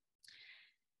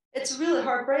 It's really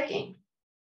heartbreaking,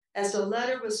 as the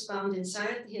letter was found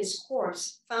inside his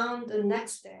corpse, found the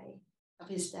next day of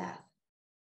his death.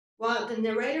 While the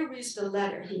narrator reads the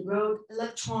letter, he wrote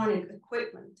electronic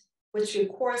equipment, which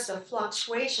records the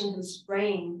fluctuation of his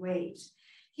brain waves.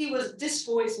 This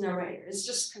voice narrator is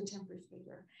just a contemporary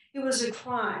figure. He was a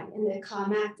crime in the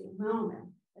climactic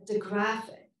moment, the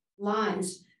graphic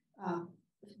lines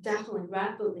definitely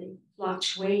rapidly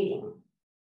fluctuating.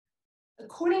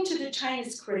 According to the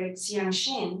Chinese critic Jiang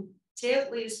Xin,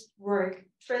 Tae-wook Lee's work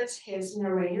treats his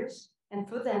narrators, and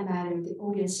for that matter, the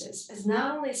audiences, as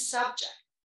not only subject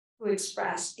who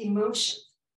express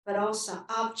emotions, but also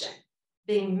object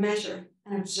being measured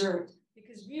and observed,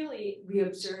 because really we're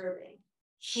observing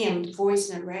him, the voice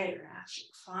narrator,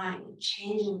 actually crying,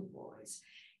 changing voice,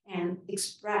 and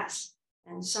express,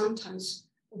 and sometimes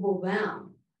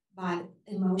overwhelmed by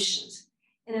emotions.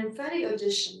 In emphatic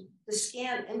audition, the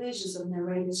scanned images of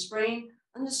narrator's brain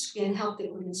on the screen help the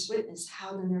audience witness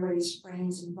how the narrator's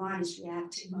brains and bodies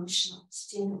react to emotional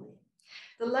stimuli.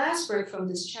 The last work from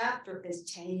this chapter is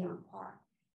Tae-Young Park.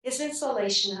 His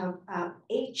installation of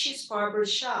H's barber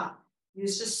shop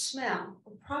used a smell,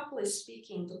 or properly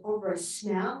speaking, over a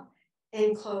smell,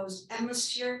 enclosed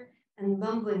atmosphere, and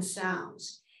mumbling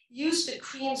sounds. Used the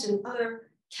creams and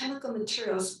other chemical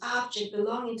materials, objects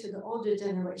belonging to the older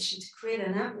generation to create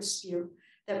an atmosphere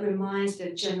that reminds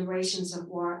the generations of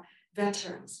war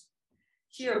veterans.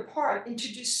 Here, Park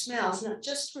introduced smells not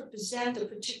just to represent a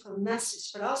particular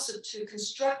message, but also to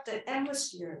construct an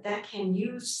atmosphere that can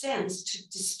use scents to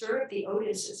disturb the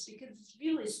audiences, because it's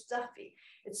really stuffy.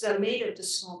 It's made of the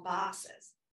small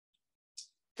boxes.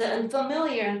 The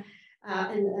unfamiliar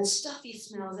and stuffy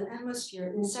smells and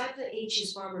atmosphere inside the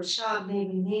H's barber shop may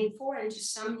remain foreign to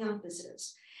some young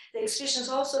visitors. The exhibitions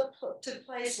also took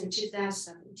place in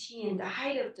 2017, the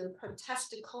height of the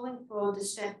protest calling for the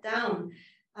step down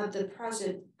of the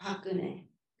President Park Geun-hye,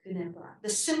 the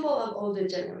symbol of older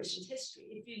generation history.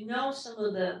 If you know some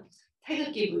of the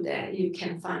태극기 there, you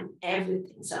can find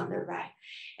everything on the right.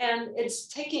 And the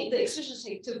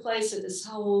exhibition took place at the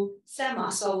Seoul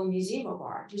Seoul Museum of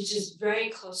Art, which is very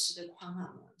close to the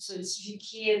Gwanghwamun. So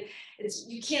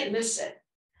you can't miss it.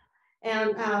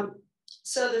 And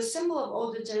so the symbol of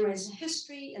older generation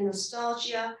history and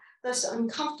nostalgia, thus the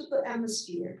uncomfortable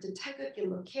atmosphere, the 태극기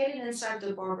located inside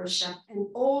the barber shop, and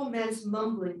old man's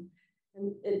mumbling.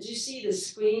 And as you see the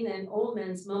screen, and old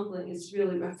man's mumbling is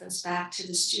really referenced back to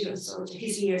the student soldier,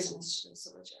 his years in the student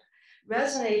soldier,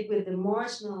 resonate with the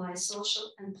marginalized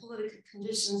social and political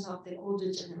conditions of the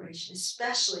older generation,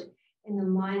 especially in the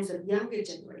minds of younger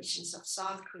generations of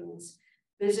South Koreans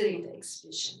visiting the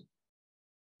exhibition.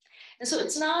 And so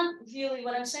it's not really,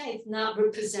 what I'm saying, it's not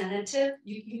representative.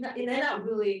 It may not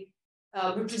really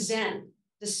represent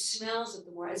the smells of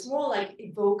the war. It's more like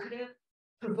evocative,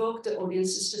 provoke the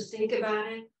audiences to think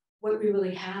about it, what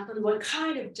really happened, what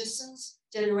kind of distance,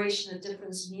 generational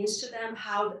difference means to them,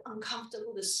 how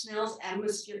uncomfortable the smells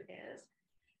atmosphere is.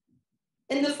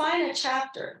 In the final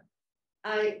chapter,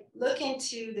 I look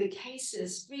into the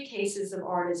cases, 3 cases of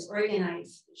artists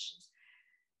organized exhibitions.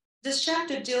 This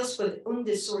chapter deals with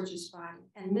wounded soldier's body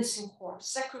and missing corpse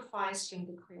sacrificed during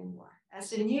the Korean War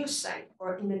as a new site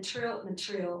or immaterial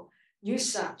new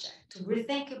subject to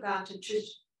rethink about the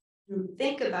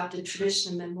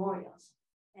traditional memorials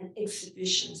and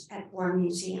exhibitions at War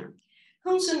Museum.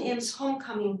 Hong Soon-im's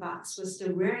Homecoming Box was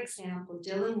the rare example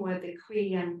dealing with the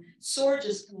Korean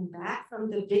soldiers coming back from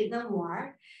the Vietnam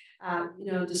War.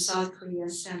 The South Korea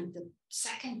sent the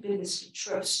second biggest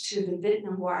troops to the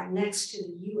Vietnam War next to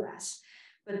the US.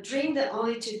 But during the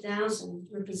early 2000s,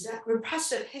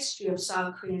 repressive history of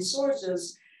South Korean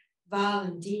soldiers'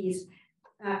 violent deeds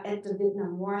at the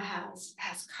Vietnam War has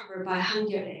covered by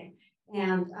Hungary.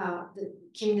 And the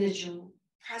Kim Il-jung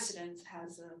president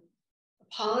has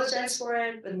apologized for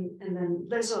it, and then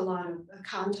there's a lot of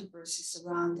controversy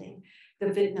surrounding the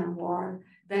Vietnam War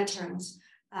veterans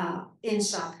in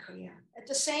South Korea. At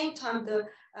the same time, the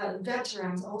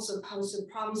veterans also posed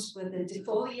problems with the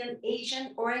defoliant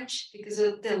Agent Orange because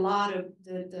of a lot of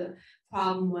the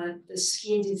problem with the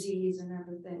skin disease and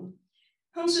everything.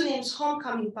 Hong Soon-im's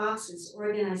Homecoming Boxes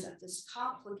organized at this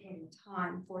complicated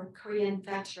time for Korean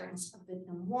veterans of the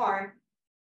Vietnam War.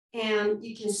 And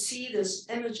you can see these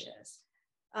images.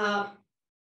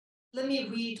 Let me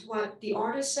read what the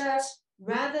artist says.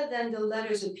 Rather than the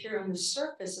letters appear on the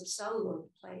surface of celluloid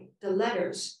plate, the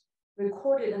letters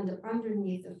recorded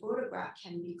underneath the photograph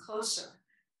can be closer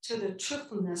to the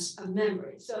truthfulness of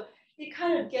memory. So you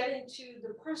kind of get into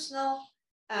the personal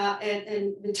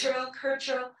and material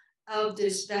culture of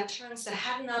these veterans that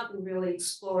had not been really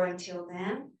explored until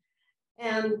then.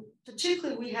 And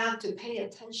particularly, we have to pay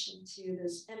attention to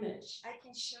this image. I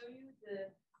can show you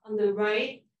on the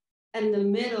right and the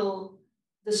middle,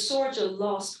 the soldier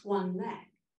lost one leg.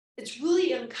 It's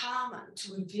really uncommon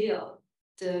to reveal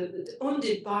the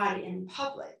wounded body in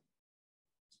public.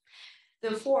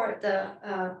 Therefore,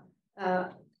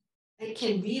 I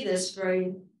can read this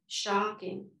very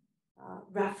shocking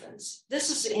reference. This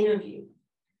is the interview.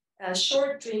 A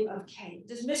short dream of K,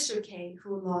 this Mr. K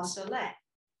who lost a leg.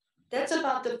 That's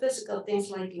about the physical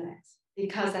things like legs,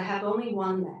 because I have only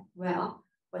one leg. Well,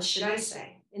 what should I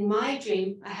say? In my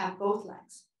dream, I have both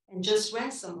legs and just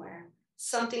went somewhere,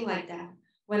 something like that.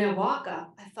 When I woke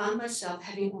up, I found myself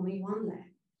having only one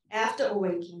leg. After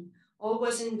awaking, all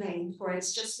was in vain, for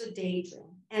it's just a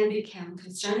daydream, and became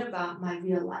concerned about my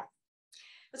real life.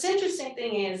 What's interesting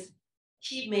thing is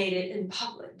he made it in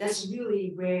public. That's really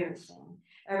a rare thing.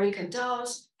 Erica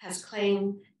Dawes has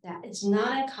claimed that it's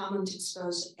not uncommon to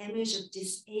expose the image of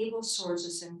disabled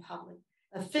soldiers in public.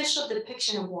 Official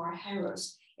depiction of war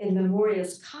heroes in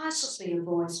memorials consciously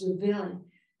avoids revealing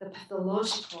the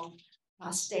pathological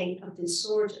state of these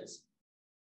soldiers.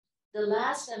 The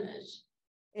last image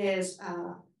is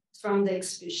from the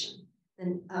exhibition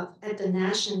at the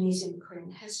National Museum of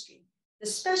Korean History. The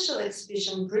special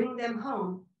exhibition, Bring Them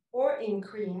Home, or in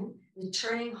Korean,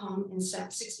 Returning Home in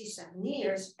 67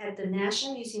 Years at the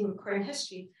National Museum of Korean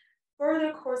History,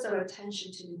 further calls our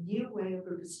attention to the new way of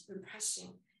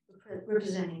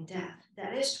representing death.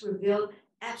 That is to reveal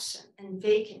absent and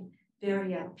vacant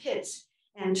burial pits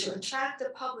and to attract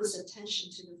the public's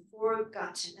attention to the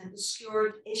forgotten and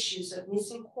obscured issues of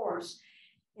missing corpses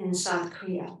in South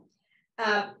Korea.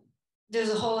 There's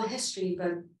a whole history,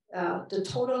 but the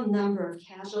total number of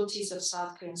casualties of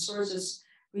South Korean soldiers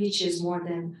reaches more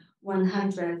than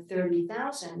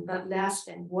 130,000, but less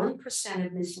than 1%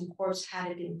 of missing corpses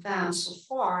had been found so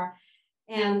far.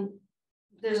 And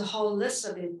there's a whole list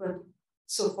of it, but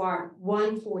so far,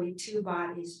 142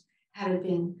 bodies had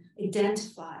been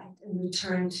identified and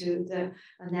returned to the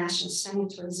National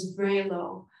Cemetery. It's a very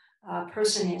low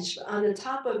percentage. But on the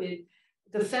top of it,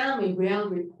 the family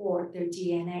rarely report their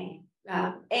DNA.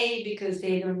 A, because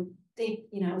they don't think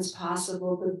it's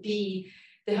possible, but B,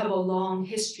 they have a long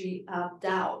history of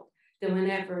doubt that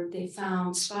whenever they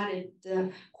spotted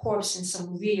the corpse in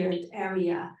some weird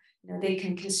area, they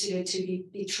can consider to be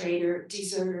betrayer,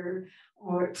 deserter,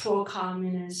 or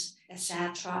pro-communist,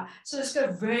 etc. So it's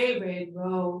got very, very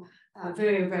low,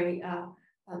 very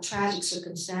tragic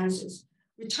circumstances.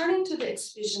 Returning to the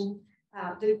exhibition,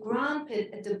 the ground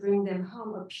pit at the Bring Them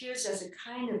Home appears as a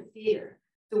kind of theater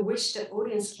through which the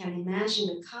audience can imagine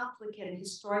the complicated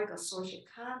historical social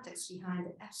context behind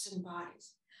the absent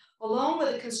bodies. Along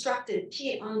with the constructed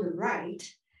P on the right,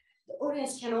 the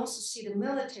audience can also see the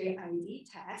military ID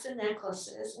tags and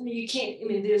necklaces.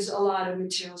 There's a lot of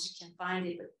materials you can find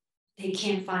it, but they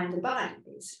can't find the body,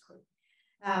 basically.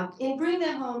 In Bring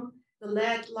Them Home, the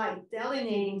LED light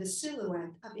delineating the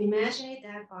silhouette of imaginary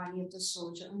dead body of the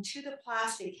soldier onto the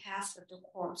plastic cast of the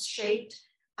corpse-shaped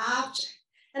object.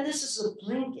 And this is a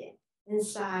blinking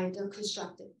inside the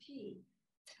constructed P,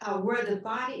 where the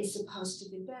body is supposed to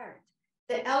be buried.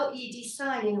 The LED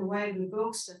sign in a way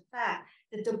revokes the fact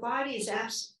that the body is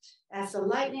absent, as the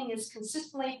lightning is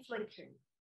consistently flickering,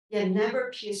 yet never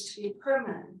appears to be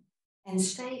permanent and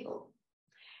stable.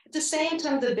 At the same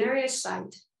time, the burial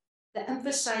site that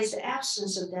emphasize the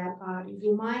absence of that body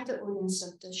remind the audience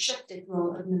of the shifted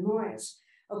role of memorials.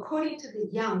 According to the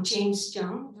James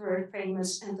Young, very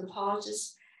famous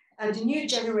anthropologist, the new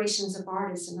generations of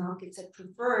artists and architects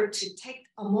prefer to take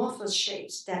amorphous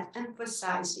shapes that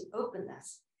emphasize the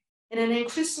openness. In an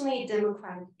increasingly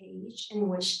democratic age in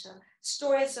which the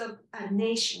stories of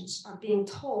nations are being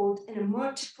told in the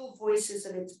multiple voices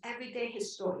of its everyday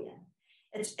historian,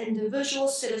 its individual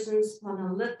citizens'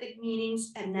 monolithic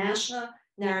meanings and national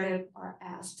narrative are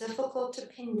as difficult to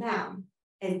pin down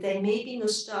as they may be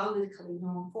nostalgically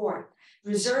known for.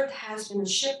 Result has been a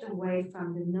shift away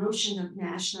from the notion of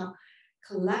national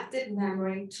collective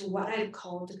memory to what I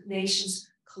call the nation's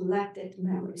collective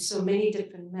memory. So many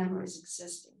different memories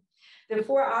existing.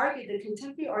 Therefore, I argue that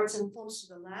contemporary arts and forms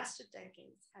for the last 2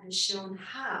 decades have shown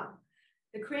how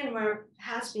the Korean War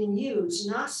has been used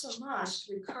not so much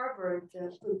to recover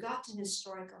the forgotten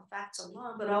historical facts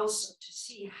alone, but also to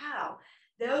see how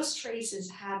those traces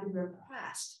have been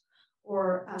repressed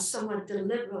or somewhat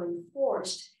deliberately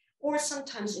forced or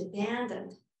sometimes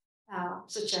abandoned,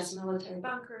 such as military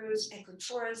bunkers,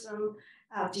 ecotourism,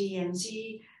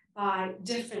 DMZ, by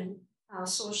different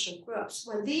social groups.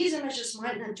 When these images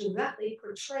might not directly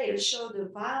portray or show the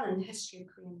violent history of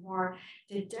Korean War,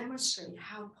 they demonstrate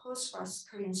how post-war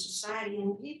Korean society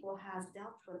and people has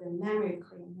dealt with the memory of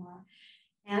Korean War,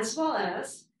 as well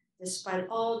as, despite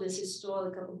all this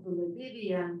historical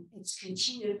oblivion, its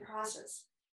continued presence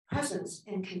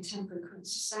in contemporary Korean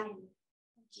society.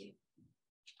 Thank you.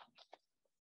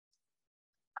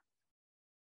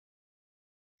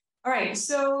 All right,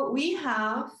 so we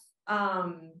have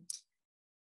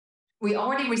we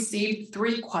already received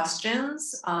 3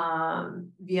 questions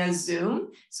via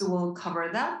Zoom, so we'll cover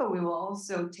that, but we will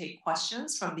also take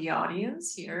questions from the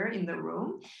audience here in the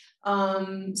room.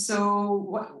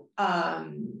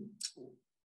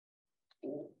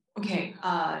 Okay,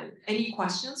 any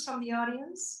questions from the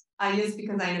audience? Yes,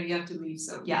 because I know you have to leave,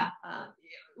 so yeah.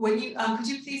 When you could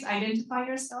you please identify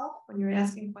yourself when you're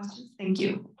asking questions? Thank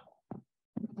you.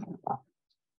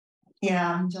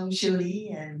 Yeah, I'm Jung-Shu Lee,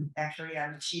 and actually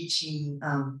I'm teaching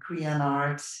Korean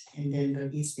arts and then the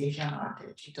East Asian art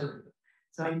at GW.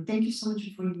 So thank you so much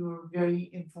for your very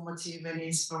informative and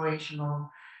inspirational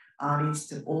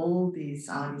artists. All these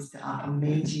artists are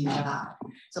amazing job.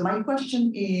 So my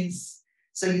question is,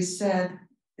 so you said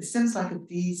it seems like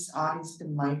these artists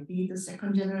might be the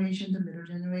second generation, the middle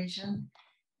generation.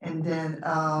 And then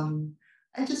I'm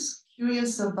just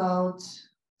curious about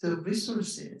the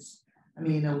resources. I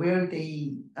mean, where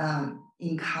they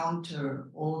encounter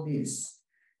all this,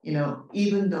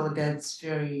 even though that's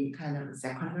very kind of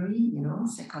secondary,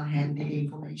 second-hand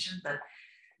information, but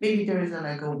maybe there is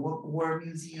a war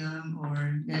museum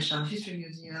or national history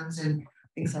museums and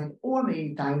things like, or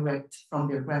maybe direct from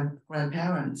their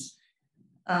grandparents.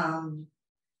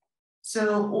 So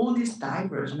all these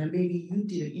diverse, and maybe you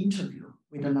did an interview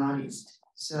with an artist.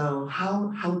 So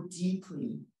how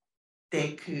deeply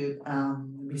they could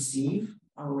receive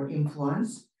our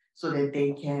influence so that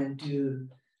they can do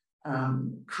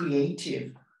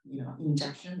creative,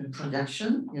 injection and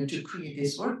production, to create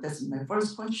this work. That's my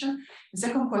first question. The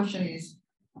second question is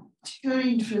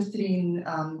particularly interested in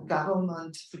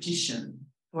government position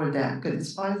for that, because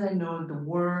as far as I know, the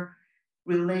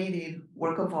war-related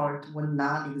work of art were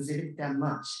not exhibited that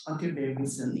much until very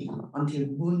recently, until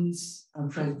Moon's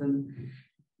president,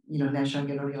 National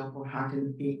Gallery of Art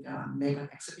and big mega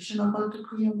exhibition about the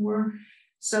Korean War.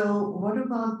 So what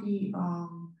about the,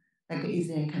 is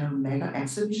there kind of mega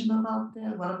exhibition about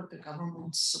that? What about the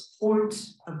government support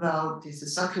about this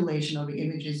circulation of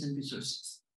images and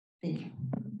resources? Thank you.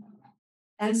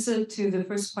 Answer to the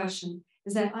first question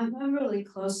is that I'm really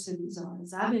close to these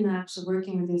artists. I've been actually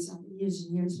working with these years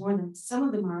and years, some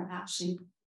of them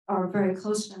are very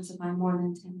close friends of mine, more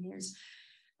than 10 years.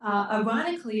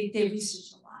 Ironically, they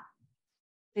research a lot.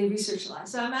 they research a lot.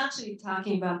 So I'm actually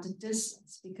talking about the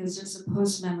distance because there's a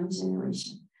post-memory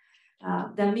generation.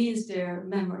 That means their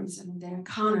memories, their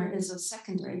encounter is a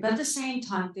secondary, but at the same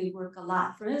time, they work a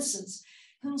lot. For instance,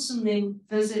 Hyung-Soo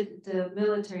visited the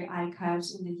military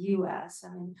archives in the US,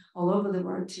 all over the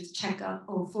world to check out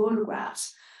old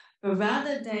photographs. But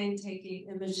rather than taking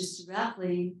images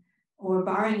directly or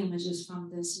borrowing images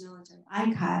from this military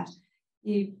archive,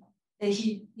 he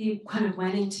kind of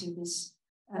went into this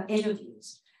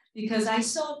interviews. Because I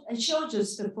showed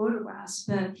just the photographs,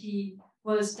 but he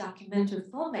was documentary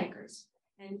filmmakers.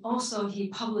 And also he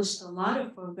published a lot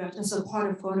of photographs as a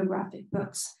part of photographic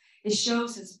books. It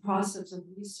shows his process of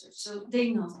research, so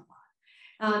they know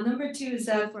a lot. Number two is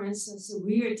that, for instance, the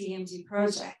Weird DMZ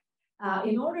project,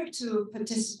 in order to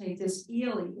participate this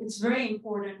yearly, it's very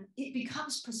important. It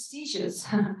becomes prestigious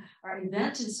or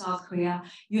event in South Korea.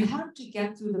 You have to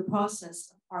get through the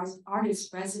process of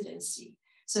artist residency.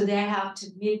 So they have to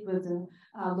meet with the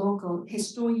local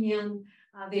historian.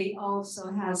 They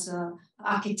also has an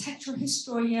architecture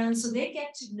historian. So they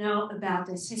get to know about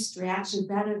this history actually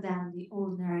better than the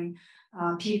ordinary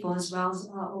people as well as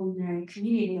ordinary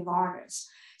community of artists.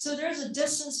 So there's a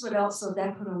distance, but also they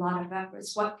put a lot of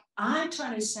efforts. What I'm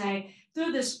trying to say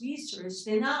through this research,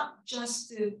 they're not just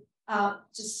to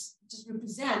just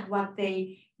represent what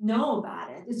they know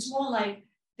about it. It's more like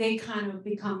they kind of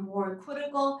become more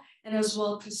critical and as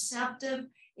well perceptive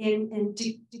in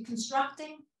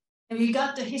deconstructing. And we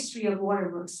got the history of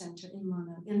Waterworks Center in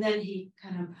Mono, and then he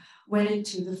kind of went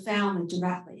into the family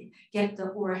directly, get the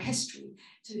oral history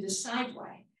to the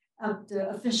sideway of the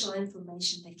official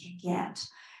information they can get.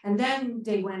 And then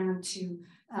they went into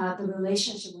the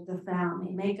relationship with the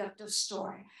family, make up the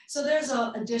story. So there's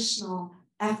additional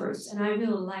efforts, and I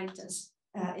really like this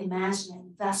imagine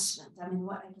investment.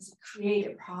 What is a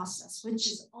creative process, which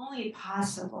is only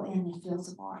possible in the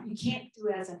fields of art. You can't do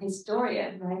it as a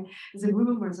historian, right? As a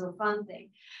rumor is a fun thing.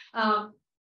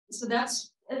 So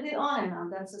that's on and on.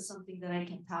 That's just something that I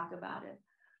can talk about it.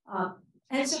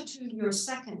 Answer to your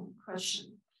second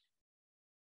question.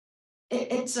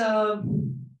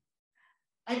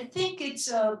 I think it's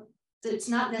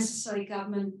not necessarily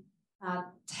government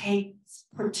takes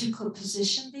particular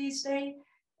position these days.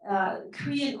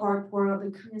 Korean art world, the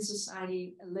Korean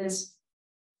society list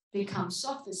becomes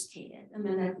sophisticated.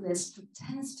 That list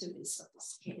pretends to be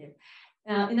sophisticated.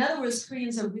 In other words,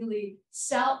 Koreans are really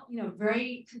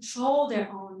very control their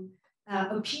own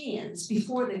opinions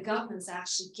before the governments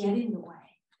actually get in the way.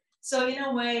 So in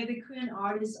a way, the Korean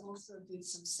artists also do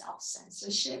some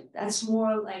self-censorship. That's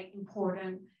more like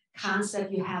important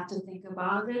concept you have to think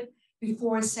about it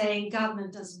before saying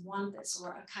government doesn't want this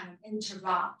or kind of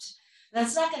interrupt.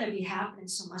 That's not going to be happening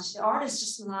so much. The artists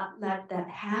just not let that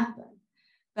happen.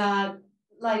 But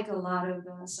like a lot of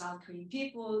South Korean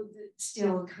people,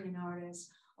 still Korean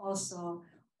artists also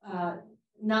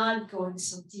not going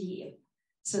so deep.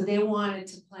 So they wanted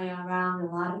to play around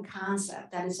a lot of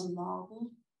concept that is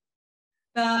allowable.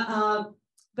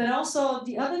 But also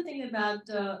the other thing about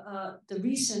the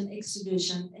recent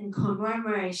exhibition in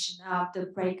commemoration of the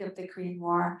break of the Korean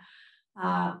War,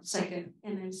 it's like an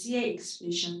MMCA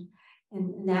exhibition in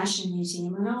the National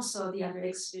Museum, and also the other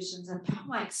exhibitions, and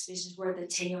Pyongyang exhibitions where the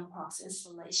Taeyong-Park's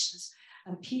installations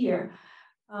appear.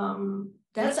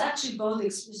 That's actually both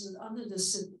exhibitions under the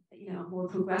more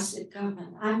progressive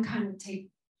government. I'm kind of take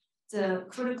the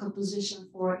critical position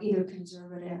for either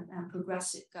conservative and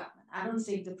progressive government. I don't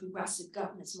think the progressive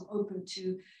government is more open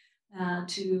to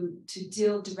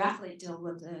directly deal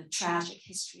with the tragic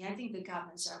history. I think the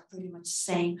governments are pretty much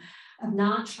saying of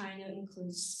not trying to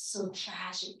include so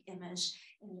tragic image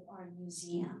in the art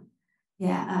museum.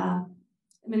 Yeah,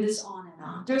 this on and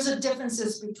on. There's a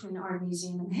differences between art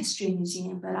museum and history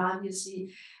museum, but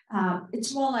obviously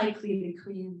it's more likely the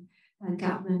Korean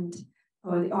government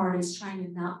or the artist trying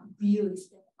to not really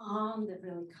step on the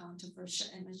really controversial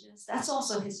images. That's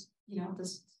also his,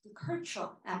 the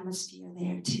cultural atmosphere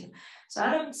there too. So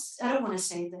I don't want to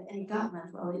say that any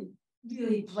government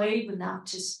really brave enough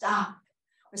to stop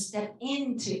or step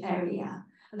into area.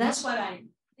 And that's what I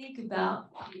think about.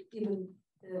 Even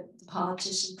the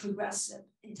politician, progressive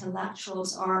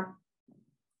intellectuals are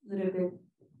a little bit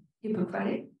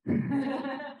hypocritic.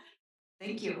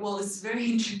 Thank you. Well, it's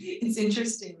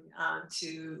interesting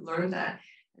to learn that.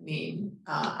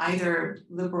 Either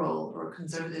liberal or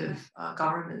conservative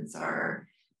governments are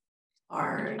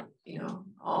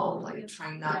all like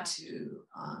trying not to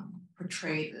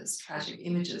portray this tragic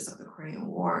images of the Korean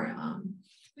War.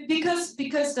 Because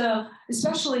the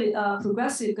especially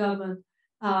progressive government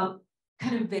kind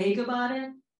of vague about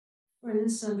it. For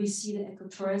instance, we see the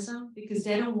ecotourism because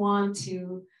they don't want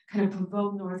to kind of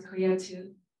provoke North Korea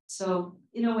to So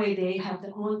in a way, they have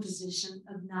their own position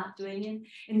of not doing it.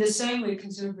 In the same way,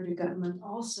 conservative government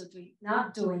also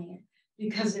not doing it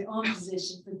because their own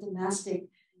position for domestic,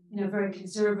 very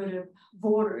conservative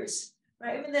voters,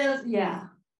 right? I mean, yeah.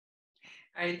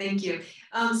 All right, thank you.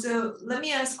 So let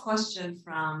me ask a question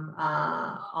from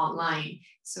online.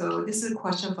 So this is a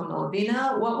question from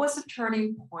Olvina. What was the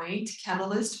turning point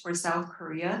catalyst for South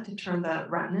Korea to turn the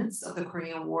remnants of the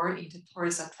Korean War into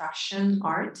tourist attraction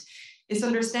art? It's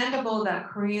understandable that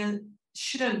Koreans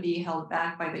shouldn't be held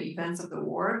back by the events of the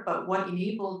war, but what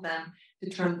enabled them to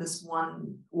turn this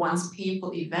once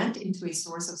painful event into a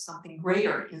source of something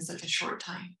greater in such a short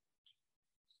time?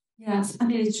 Yes, I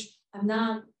mean, I'm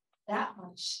not that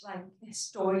much like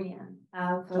historian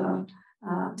of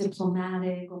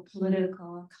diplomatic or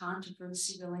political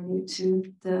controversy related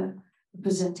to the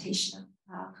representation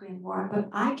of Korean War, but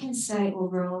I can say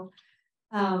overall,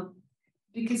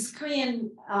 because Korean,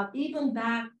 even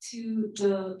back to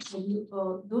the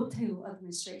Notorious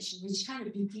administration, which kind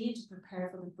of began to prepare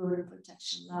for the border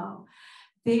protection law,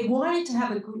 they wanted to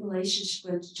have a good relationship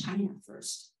with China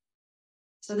first.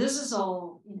 So this is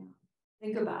all,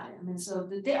 think about it. I mean, so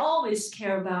they always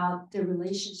care about the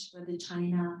relationship with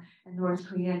China and North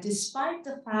Korea, despite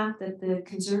the fact that the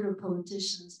conservative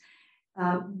politicians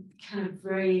kind of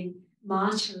very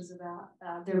mantras about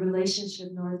their relationship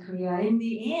with North Korea. In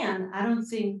the end, I don't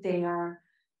think they are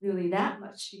really that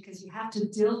much because you have to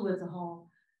deal with the whole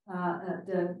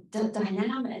the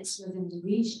dynamics within the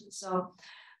region. So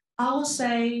I will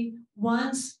say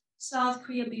once South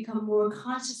Korea become more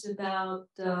conscious about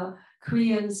the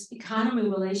Koreans' economy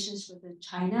relations with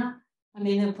China, I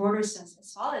mean, the border sense,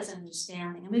 as well as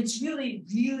understanding. I mean, it's really,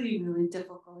 really, really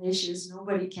difficult issues.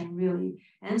 Nobody can really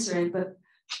answer it. But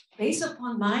based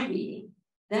upon my reading,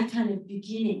 that kind of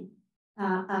beginning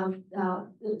of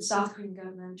the South Korean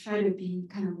government try to be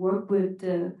kind of work with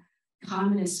the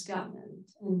communist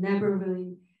government and never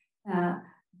really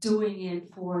doing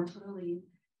it for totally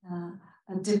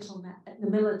the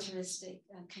militaristic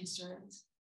concerns.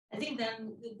 I think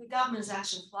then the government is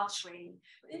actually fluctuating.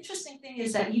 The interesting thing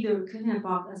is that either Kun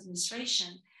Han-bok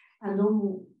administration and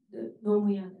the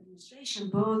Dong-Yeon administration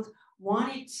both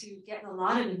wanted to get a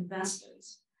lot of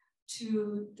investors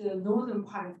to the northern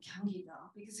part of Gyeonggi-do,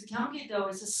 because Gyeonggi-do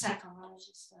is the second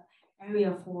largest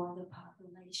area for the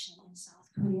population in South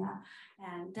Korea,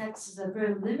 and that's a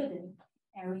very limited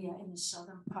area in the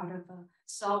southern part of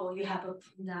Seoul. You have a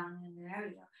Pundang in the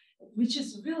area, which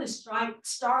is really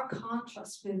stark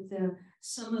contrast with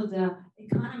some of the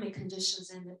economic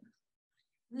conditions in the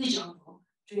region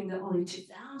during the early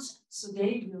 2000s. So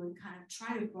they really kind of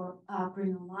try to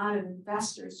bring a lot of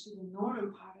investors to the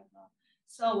northern part of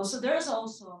Seoul. So there's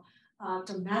also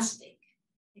domestic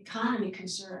economy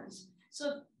concerns.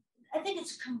 So I think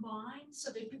it's combined.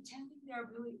 So they're pretending they're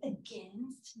really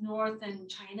against North and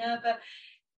China, but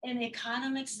in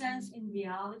economic sense, in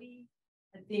reality,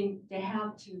 I think they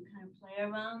have to kind of play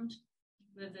around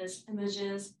with these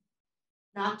images,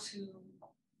 not to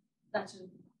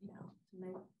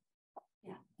make,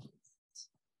 yeah.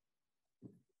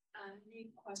 Any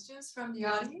questions from the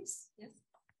audience? Yes.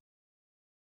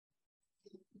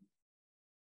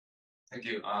 Thank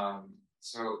you.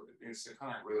 So it's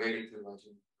kind of related to what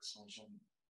you just mentioned.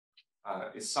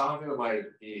 It sounded like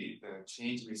the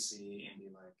change we see in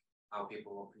the how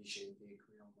people appreciate the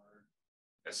Korean War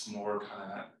is more kind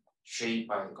of shaped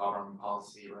by the government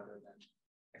policy rather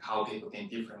than how people think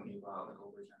differently about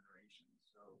older generations.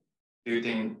 So do you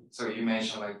think? So you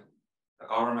mentioned the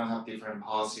government have different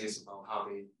policies about how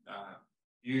they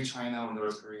view China or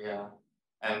North Korea,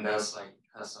 and that's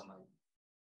has some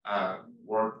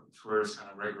work towards kind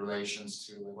of regulations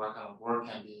to what kind of work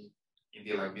can be in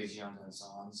the museums and so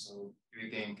on. So do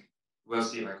you think we'll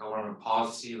see government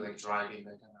policy driving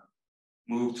the kind of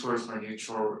move towards more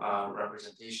neutral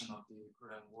representation of the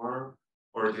Korean War,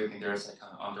 or do you think there's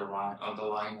kind of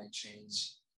underlying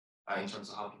change in terms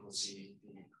of how people see the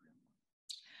Korean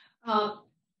War?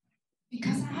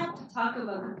 Because I have to talk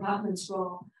about the government's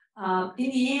role. In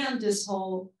the end, this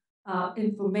whole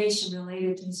information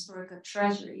related to historical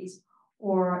treasuries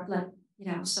or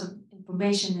some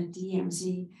information in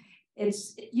DMZ, it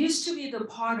used to be the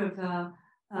part of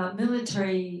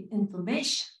military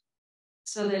information,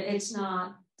 so that it's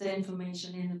not the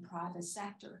information in the private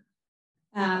sector.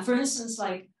 For instance,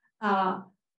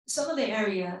 some of the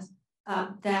areas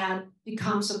that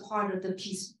becomes a part of the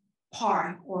peace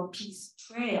park or peace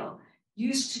trail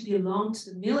used to belong to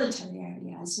the military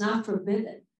area. It's not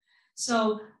forbidden.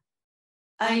 So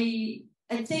I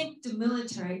think the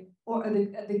military or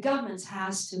the government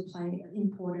has to play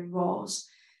important roles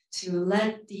to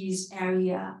let these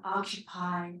area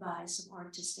occupied by some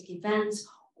artistic events,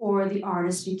 or the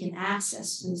artists begin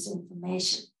access to this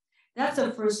information. That's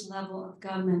the first level of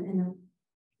government in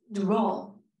the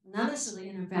role, not necessarily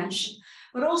intervention,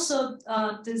 but also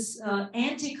this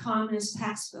anti-communist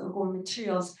textbook or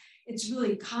materials. It's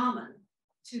really common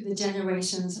to the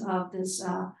generations of this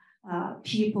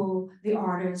people, the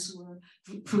artists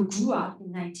who grew up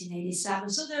in 1987.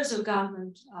 So there's a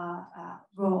government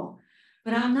role.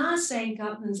 But I'm not saying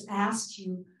governments ask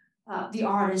you, the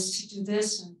artists, to do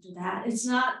this and do that. It's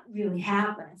not really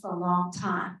happening for a long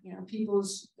time. You know,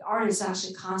 artists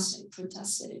actually constantly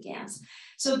protested against.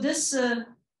 So this,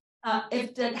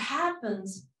 if that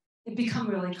happens, it becomes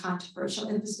really controversial.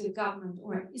 If it's the government,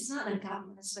 or it's not a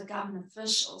government, it's the government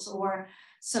officials or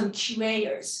some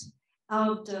curators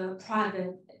of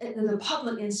the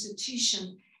public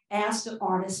institution ask the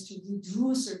artist to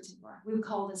withdraw certain work. We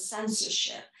call it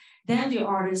censorship. Then the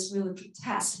artists really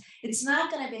protest. It's not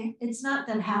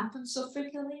that happens so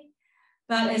frequently,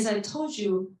 but as I told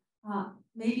you,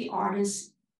 maybe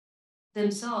artists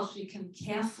themselves become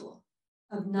careful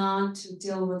of not to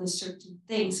deal with certain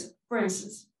things. For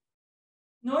instance,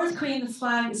 North Korean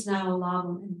flag is not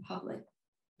allowed in public,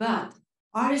 but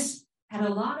artists had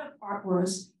a lot of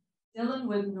artworks dealing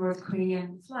with North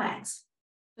Korean flags.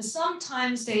 But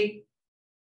sometimes they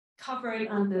cover it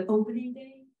on the opening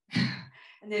day.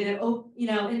 And then, you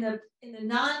know, in the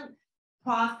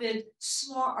non-profit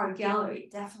small art gallery,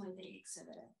 definitely they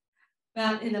exhibit it.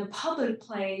 But in a public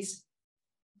place,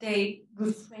 they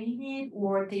refrain it,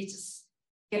 or they just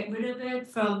get rid of it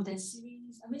from the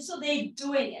series. I mean, so they're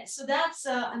doing it. So that's,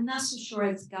 I'm not so sure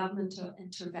it's governmental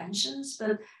interventions,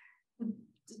 but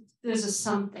there's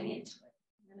something into it.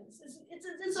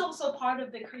 It's also part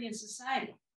of the Korean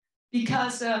society,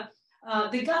 because the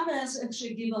government has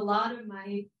actually given a lot of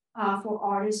money for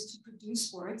artists to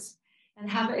produce works and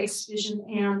have an exhibition,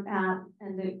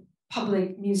 and the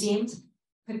public museums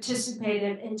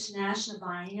participated in international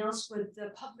biennials with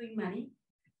the public money.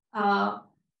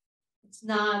 It's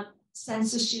not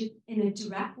censorship in a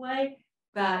direct way,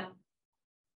 but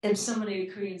if so many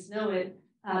Koreans know it,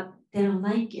 they don't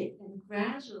like it, and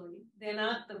gradually they're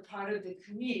not the part of the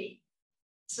community.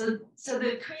 So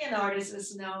the Korean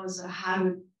artist knows how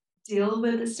to deal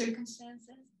with the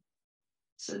circumstances.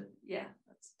 So yeah,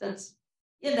 that's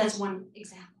one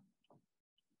example.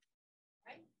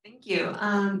 Right, thank you.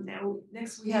 Now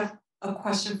next we have a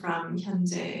question from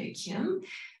Hyunjae Kim.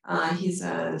 He's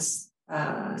a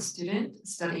student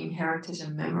studying heritage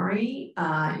and memory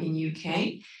in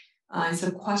UK. It's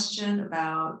a question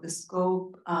about the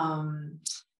scope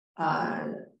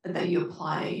that you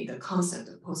apply the concept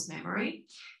of post-memory.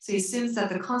 So it seems that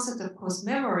the concept of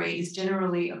post-memory is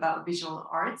generally about visual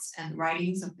arts and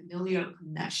writings of familial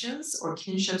connections or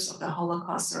kinships of the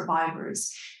Holocaust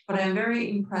survivors. But I'm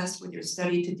very impressed with your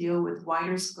study to deal with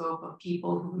wider scope of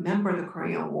people who remember the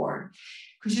Korean War.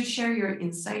 Could you share your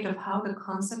insight of how the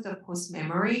concept of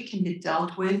post-memory can be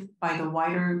dealt with by the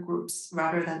wider groups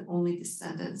rather than only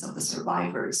descendants of the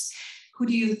survivors? Who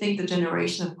do you think the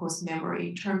generation of post-memory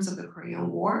in terms of the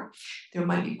Korean War? There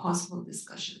might be possible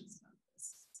discussions about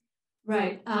this.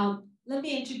 Right. Let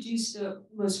me introduce the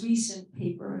most recent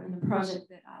paper in the project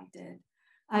that I did.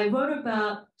 I wrote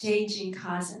about Jane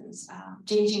Cousins.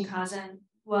 Jane Cousins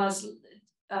was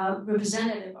a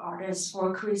representative artist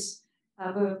for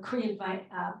Korean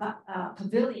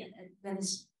Pavilion at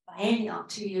Venice Biennial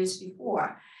 2 years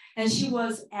before. And she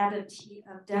was adoptee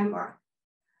of Denmark.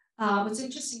 What's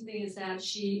interesting thing is that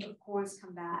she, of course,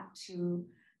 come back to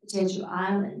Jeju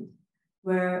Island,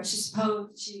 where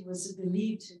she was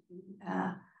believed to be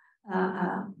the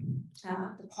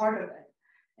part of it.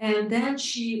 And then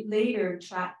she later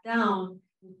tracked down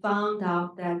and found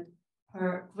out that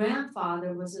her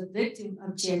grandfather was a victim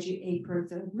of Jeju April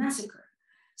 3rd massacre.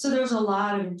 So there was a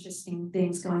lot of interesting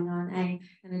things going on.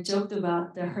 And I joked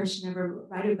about the Hirsch never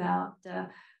write about the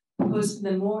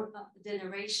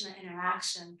post-generational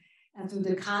interaction and through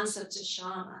the concept of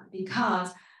shaman,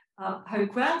 because her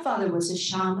grandfather was a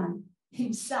shaman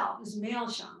himself, was a male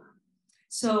shaman.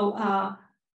 So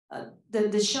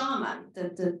the shaman,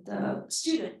 the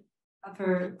student of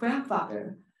her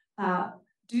grandfather,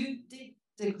 did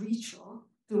the ritual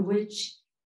through which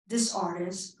this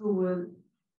artist, who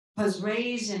was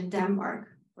raised in Denmark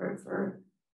for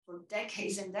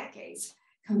decades and decades,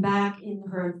 come back in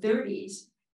her 30s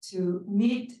to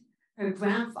meet her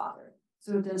grandfather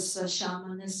through this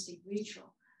shamanistic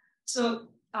ritual. So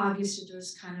obviously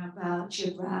there's kind of a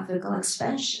geographical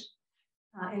expansion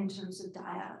in terms of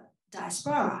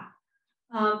diaspora.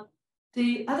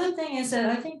 The other thing is that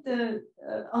I think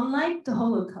unlike the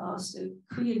Holocaust, the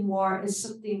Korean War is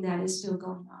something that is still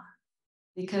going on,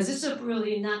 because it's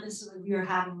really not necessarily we are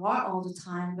having war all the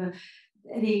time, but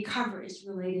any coverage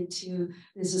related to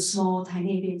there's a small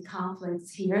tiny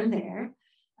conflicts here and there.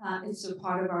 It's a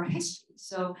part of our history.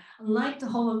 So unlike the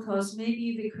Holocaust,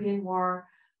 maybe the Korean War,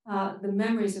 the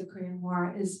memories of Korean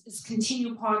War is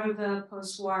continued part of the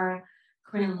post-war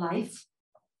Korean life.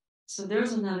 So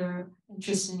there's another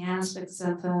interesting aspects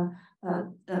of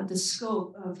the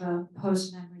scope of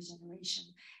post-memory generation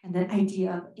and that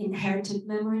idea of inherited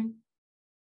memory.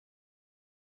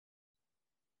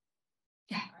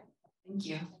 Yeah, thank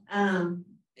you.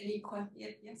 Any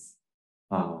questions? Yes.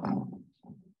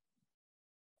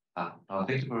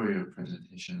 Thank you for your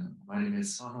presentation. My name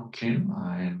is Sano Kim.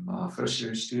 I am a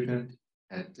first-year student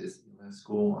at this UN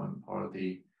school. I'm part of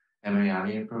the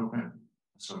MA program,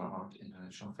 Summer Art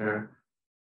International Fair.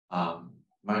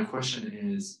 My question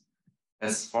is,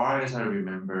 as far as I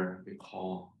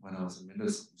recall, when I was a middle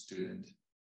school student,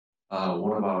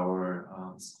 one of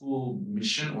our school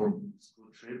mission or school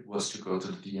trip was to go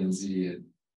to the DMZ and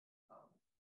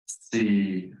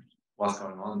see what's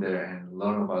going on there and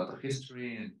learn about the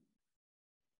history. And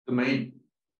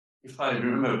if I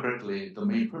remember correctly, the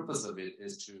main purpose of it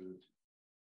is to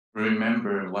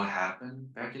remember what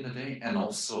happened back in the day, and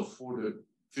also for the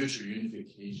future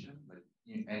unification, like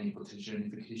any potential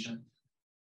unification.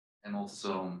 And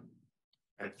also,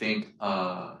 I think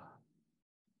the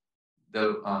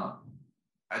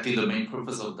main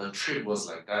purpose of the trip was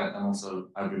like that. And also,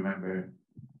 I remember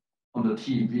on the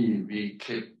TV we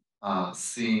kept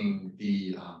seeing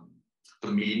the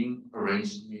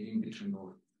arranged meeting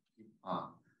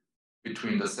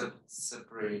between the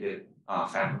separated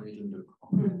family during the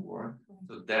Korean War.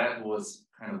 So that was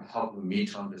kind of helping me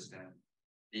to understand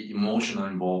the emotional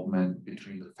involvement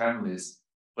between the families.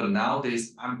 But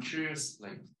nowadays, I'm curious,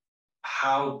 like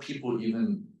how people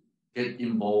even get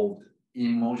involved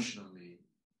emotionally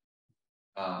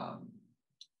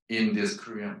in this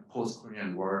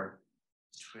post-Korean War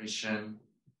situation.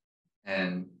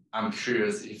 And I'm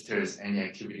curious if there's any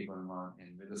activity going on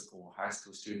in middle school, high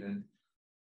school students,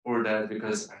 or that,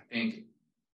 because I think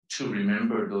to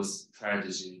remember those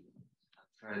tragedy,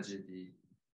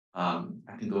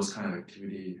 I think those kind of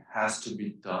activity has to be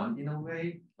done in a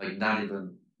way, like not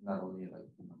only like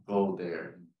go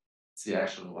there and see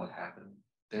actually what happened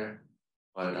there,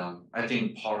 but I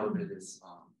think part of it is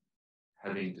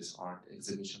having this art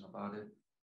exhibition about it.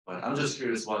 But I'm just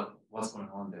curious what's going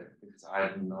on there, because I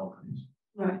didn't know.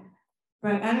 Right.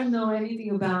 I don't know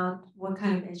anything about what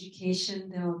kind of education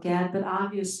they'll get, but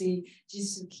obviously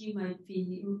Jisuki might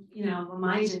be,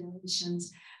 my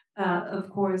generations. Of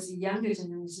course, the younger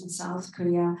generation in South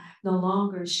Korea no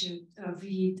longer should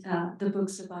read the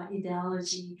books about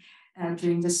ideology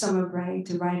during the summer break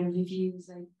to write reviews,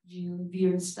 like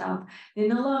review stuff. They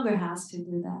no longer has to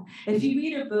do that. If you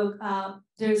read a book,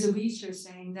 there's a research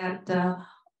saying that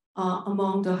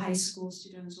among the high school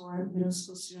students or middle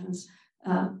school students,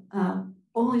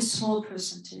 only small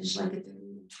percentage, like a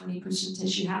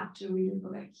 20%, you have to read a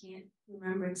book. I can't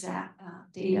remember exact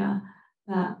data.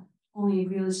 Only a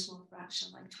really small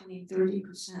fraction, like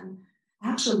 20-30%,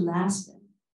 actually lasted.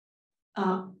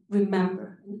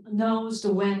 Remember, knows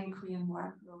the when Korean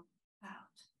War broke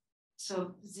out.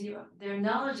 So zero. Their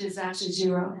knowledge is actually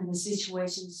zero, and the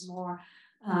situation is more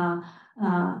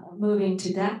moving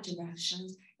to that direction.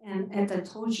 And as I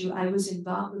told you, I was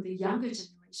involved with the younger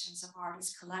generations of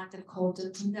artists collective called the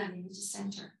Bundan Image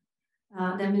Center.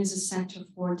 That means a center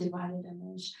for divided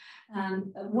image.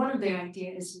 And one of their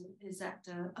ideas is that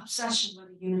the obsession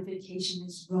with the unification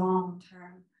is wrong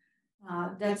term.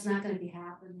 That's not going to be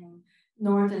happening.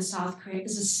 North and South Korea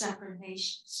is a separate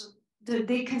nation. So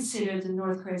they consider the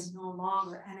North Korea is no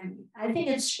longer enemy. I think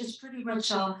it's pretty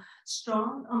much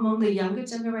strong among the younger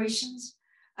generations.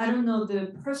 I don't know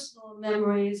the personal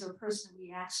memories or personal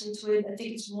reaction to it. I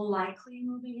think it's more likely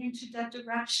moving into that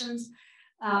directions.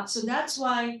 So that's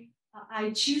why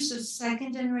I choose the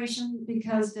second generation,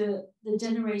 because the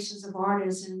generations of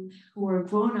artists who were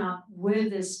grown up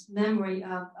with this memory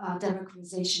of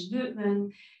democratization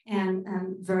movement and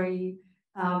very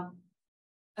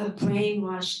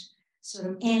brainwashed sort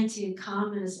of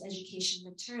anti-communist education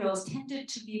materials tended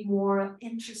to be more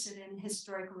interested in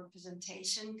historical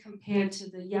representation compared to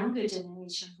the younger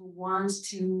generation who wants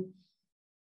to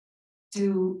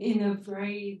do in a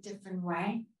very different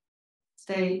way.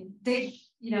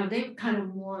 They're kind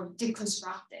of more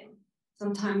deconstructing.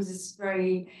 Sometimes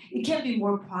it can be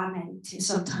more problematic too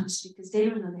sometimes because they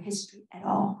don't know the history at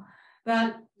all.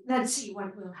 But let's see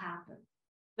what will happen.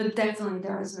 But definitely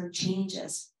there are some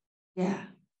changes. Yeah.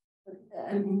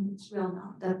 I mean, it's real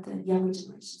now that the younger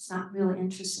generation is not really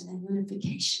interested in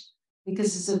unification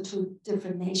because it's a two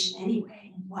different nation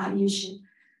anyway, and why you should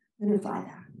unify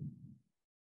that.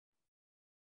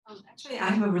 Actually, I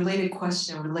have a related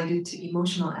question related to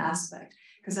emotional aspect,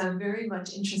 because I'm very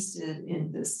much interested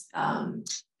in this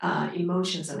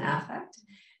emotions and affect.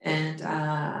 And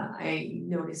I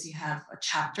notice you have a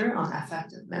chapter on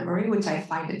affective memory, which I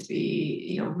find it to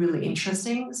be, really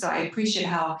interesting. So I appreciate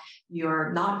how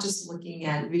you're not just looking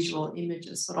at visual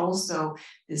images, but also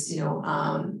this, the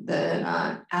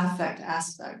affect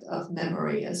aspect of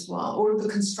memory as well, or the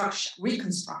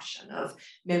reconstruction of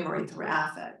memory through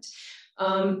affect.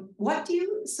 What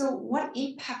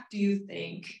impact do you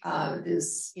think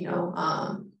this,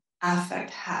 affect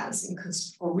has in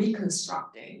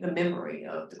reconstructing the memory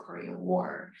of the Korean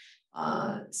War?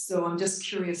 So I'm just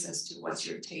curious as to what's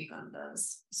your take on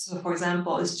this. So for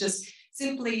example, it's just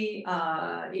simply,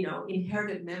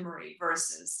 inherited memory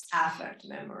versus affective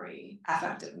memory.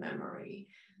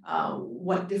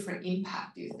 What different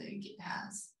impact do you think it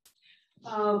has?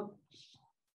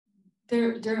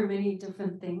 There are many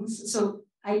different things. So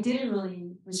I didn't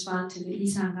really respond to the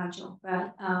Isan Gajo,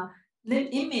 but Lim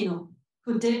In-min,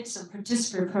 who did some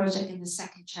participatory project in the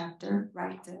second chapter,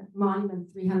 right, the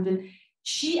Monument 300,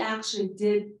 she actually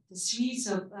did the series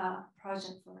of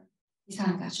project for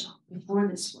Isan Gajo before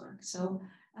this work. So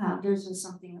there's just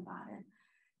something about it.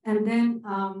 And then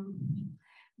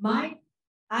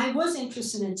I was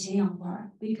interested in Jaeyoung work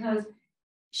because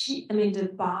the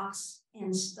box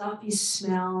and stuffy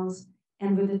smells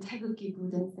and with the Taegukgi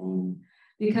Buddha thing,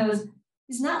 because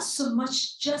it's not so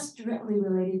much just directly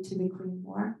related to the Korean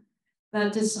War,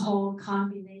 but this whole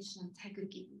combination of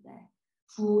Taegukgi Buddha,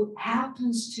 who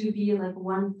happens to be like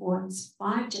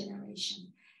 1/4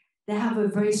 generation, they have a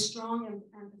very strong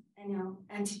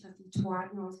antipathy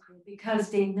toward North Korea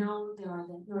because they know they are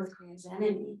the North Korea's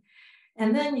enemy.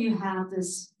 And then you have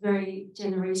this very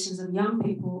generations of young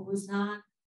people who's not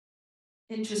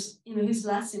interested, who's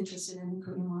less interested in the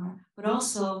Korean War, but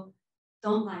also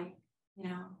don't like,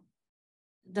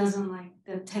 doesn't like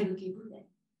the Taegukgi Buddha.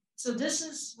 So this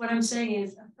is what I'm saying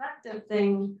is affective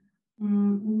thing.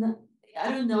 I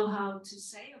don't know how to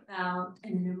say about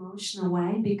in an emotional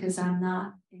way because I'm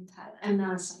not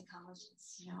a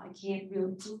psychologist. I can't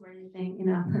really prove anything.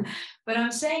 But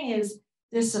I'm saying is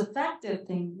this affective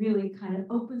thing really kind of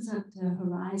opens up the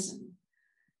horizon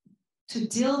to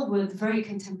deal with very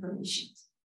contemporary issues.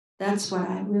 That's what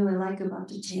I really like about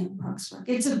the Jaeyoung Park's work.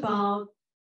 It's about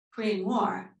Korean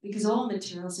War because all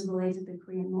materials are related to the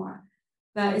Korean War,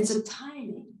 but it's a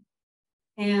timing.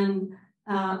 And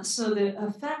so the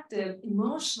affective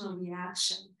emotional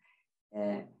reaction,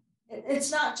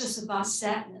 it's not just about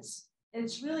sadness.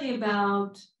 It's really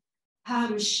about how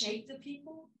to shape the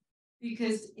people.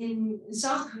 Because in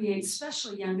South Korea,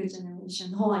 especially younger generation,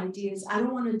 the whole idea is I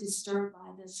don't want to disturb by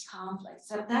this conflict.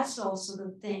 So that's also the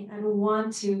thing. I don't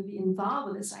want to be involved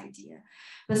with this idea.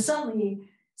 But suddenly,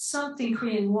 something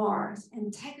Korean War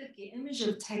and Taegukgi, image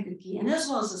of Taegukgi, and as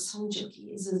well as the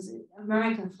Seongjogi, is the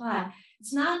American flag.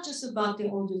 It's not just about the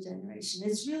older generation.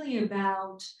 It's really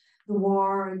about the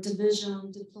war,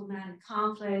 division, diplomatic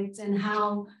conflicts, and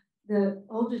how the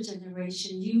older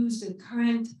generation used the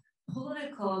current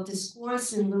political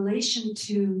discourse in relation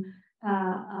to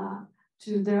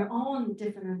their own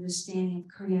different understanding of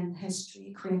Korean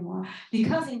history, Korean War.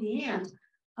 Because in the end,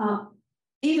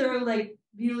 either like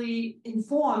really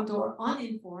informed or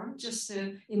uninformed, just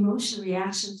the emotional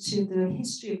reaction to the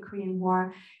history of Korean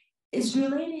War is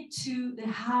related to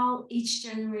how each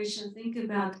generation think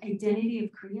about identity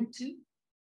of Korean too.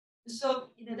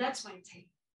 So that's my take.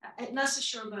 I'm not so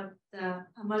sure about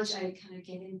how much I kind of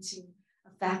get into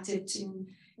affected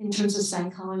in terms of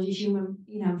psychology, human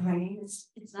brain.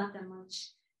 It's not that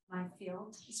much my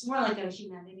field. It's more like a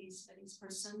humanities studies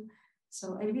person.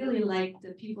 So I really like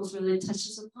the people's really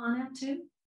touches upon it too.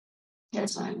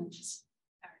 That's why I'm interested.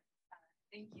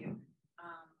 Thank you.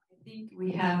 I think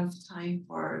we have time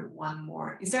for one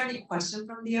more. Is there any question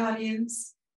from the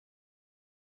audience?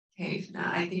 Okay, if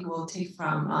not, I think we'll take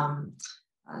from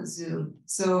Zoom.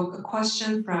 So a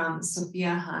question from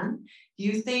Sophia Han. Do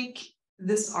you think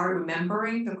this art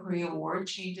remembering the Korean War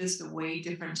changes the way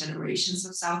different generations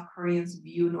of South Koreans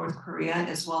view North Korea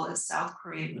as well as South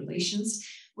Korean relations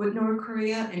with North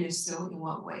Korea? And if so, in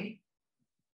what way?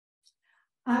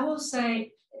 I will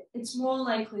say it's more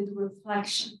likely the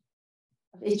reflection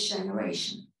of each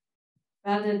generation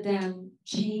rather than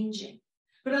changing.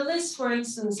 But at least, for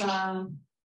instance,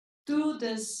 through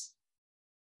this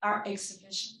art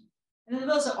exhibition, and it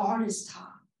was an artist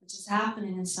talk, which is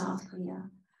happening in South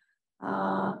Korea.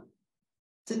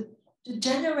 The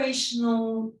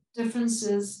generational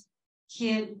differences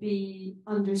can't be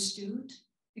understood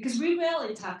because we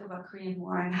rarely talk about Korean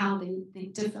War and how they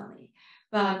think differently.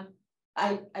 But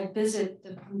I visit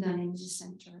the Pundan Energy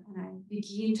Center and I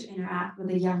begin to interact with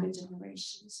the younger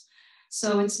generations.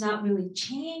 So it's not really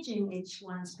changing each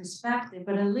one's perspective,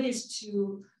 but at least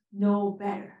to know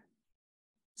better.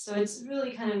 So it's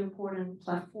really kind of important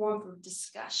platform for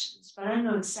discussions, but I don't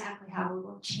know exactly how it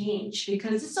will change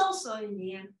because it's also in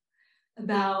the end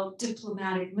about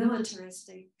diplomatic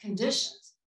militaristic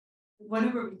conditions.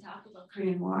 Whenever we talk about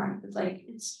Korean War, like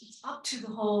it's up to the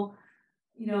whole,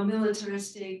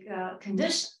 militaristic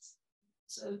conditions.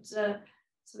 So it's a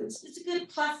good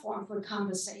platform for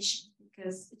conversation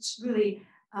because it's really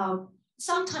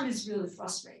sometimes it's really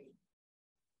frustrating.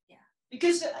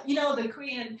 Because the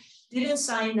Korean didn't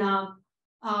sign up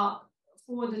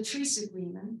for the truce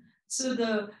agreement, so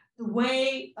the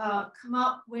way of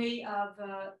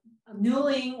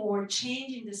annulling or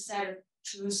changing the set of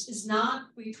truce is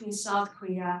not between South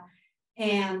Korea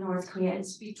and North Korea.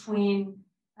 It's between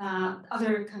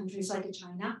other countries like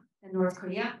China and North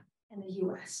Korea and the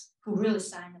U.S. who really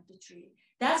signed up the treaty.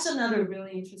 That's another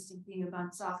really interesting thing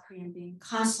about South Korea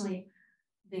constantly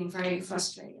being very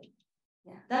frustrated.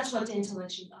 Yeah, that's what the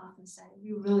intellectuals often say.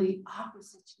 We're really awkward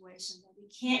situation that we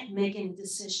can't make any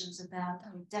decisions about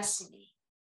our destiny.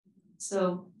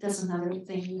 So that's another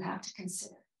thing you have to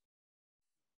consider.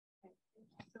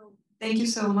 So, thank you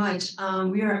so much.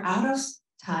 We are out of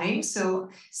time, so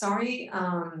sorry.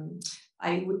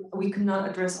 We could not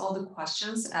address all the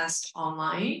questions asked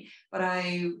online, but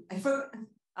I hope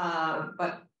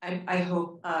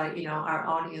our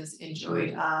audience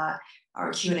enjoyed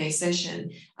our Q&A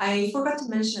session. I forgot to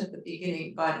mention at the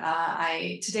beginning, but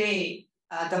today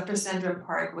Dr. Sandra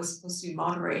Park was supposed to be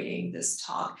moderating this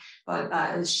talk,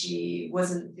 but she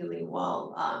wasn't feeling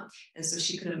well, and so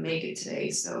she couldn't make it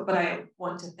today. But I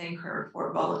want to thank her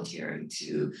for volunteering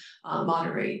to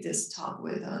moderate this talk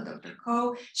with Dr.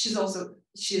 Ko. She's the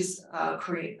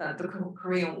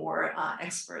Korean War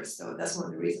expert, so that's one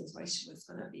of the reasons why she was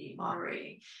going to be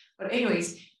moderating. But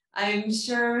anyways, I'm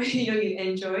sure you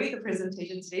enjoyed the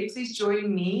presentation today. Please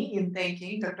join me in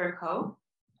thanking Dr. Ko.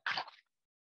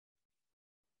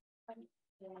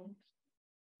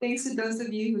 Thanks to those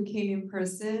of you who came in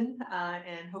person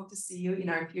and hope to see you in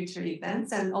our future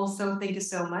events. And also thank you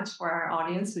so much for our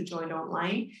audience who joined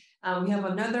online. We have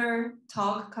another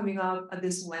talk coming up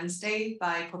this Wednesday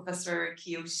by Professor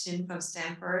Ki-Uk Shin from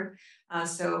Stanford.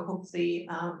 So hopefully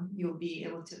you'll be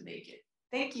able to make it.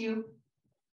 Thank you.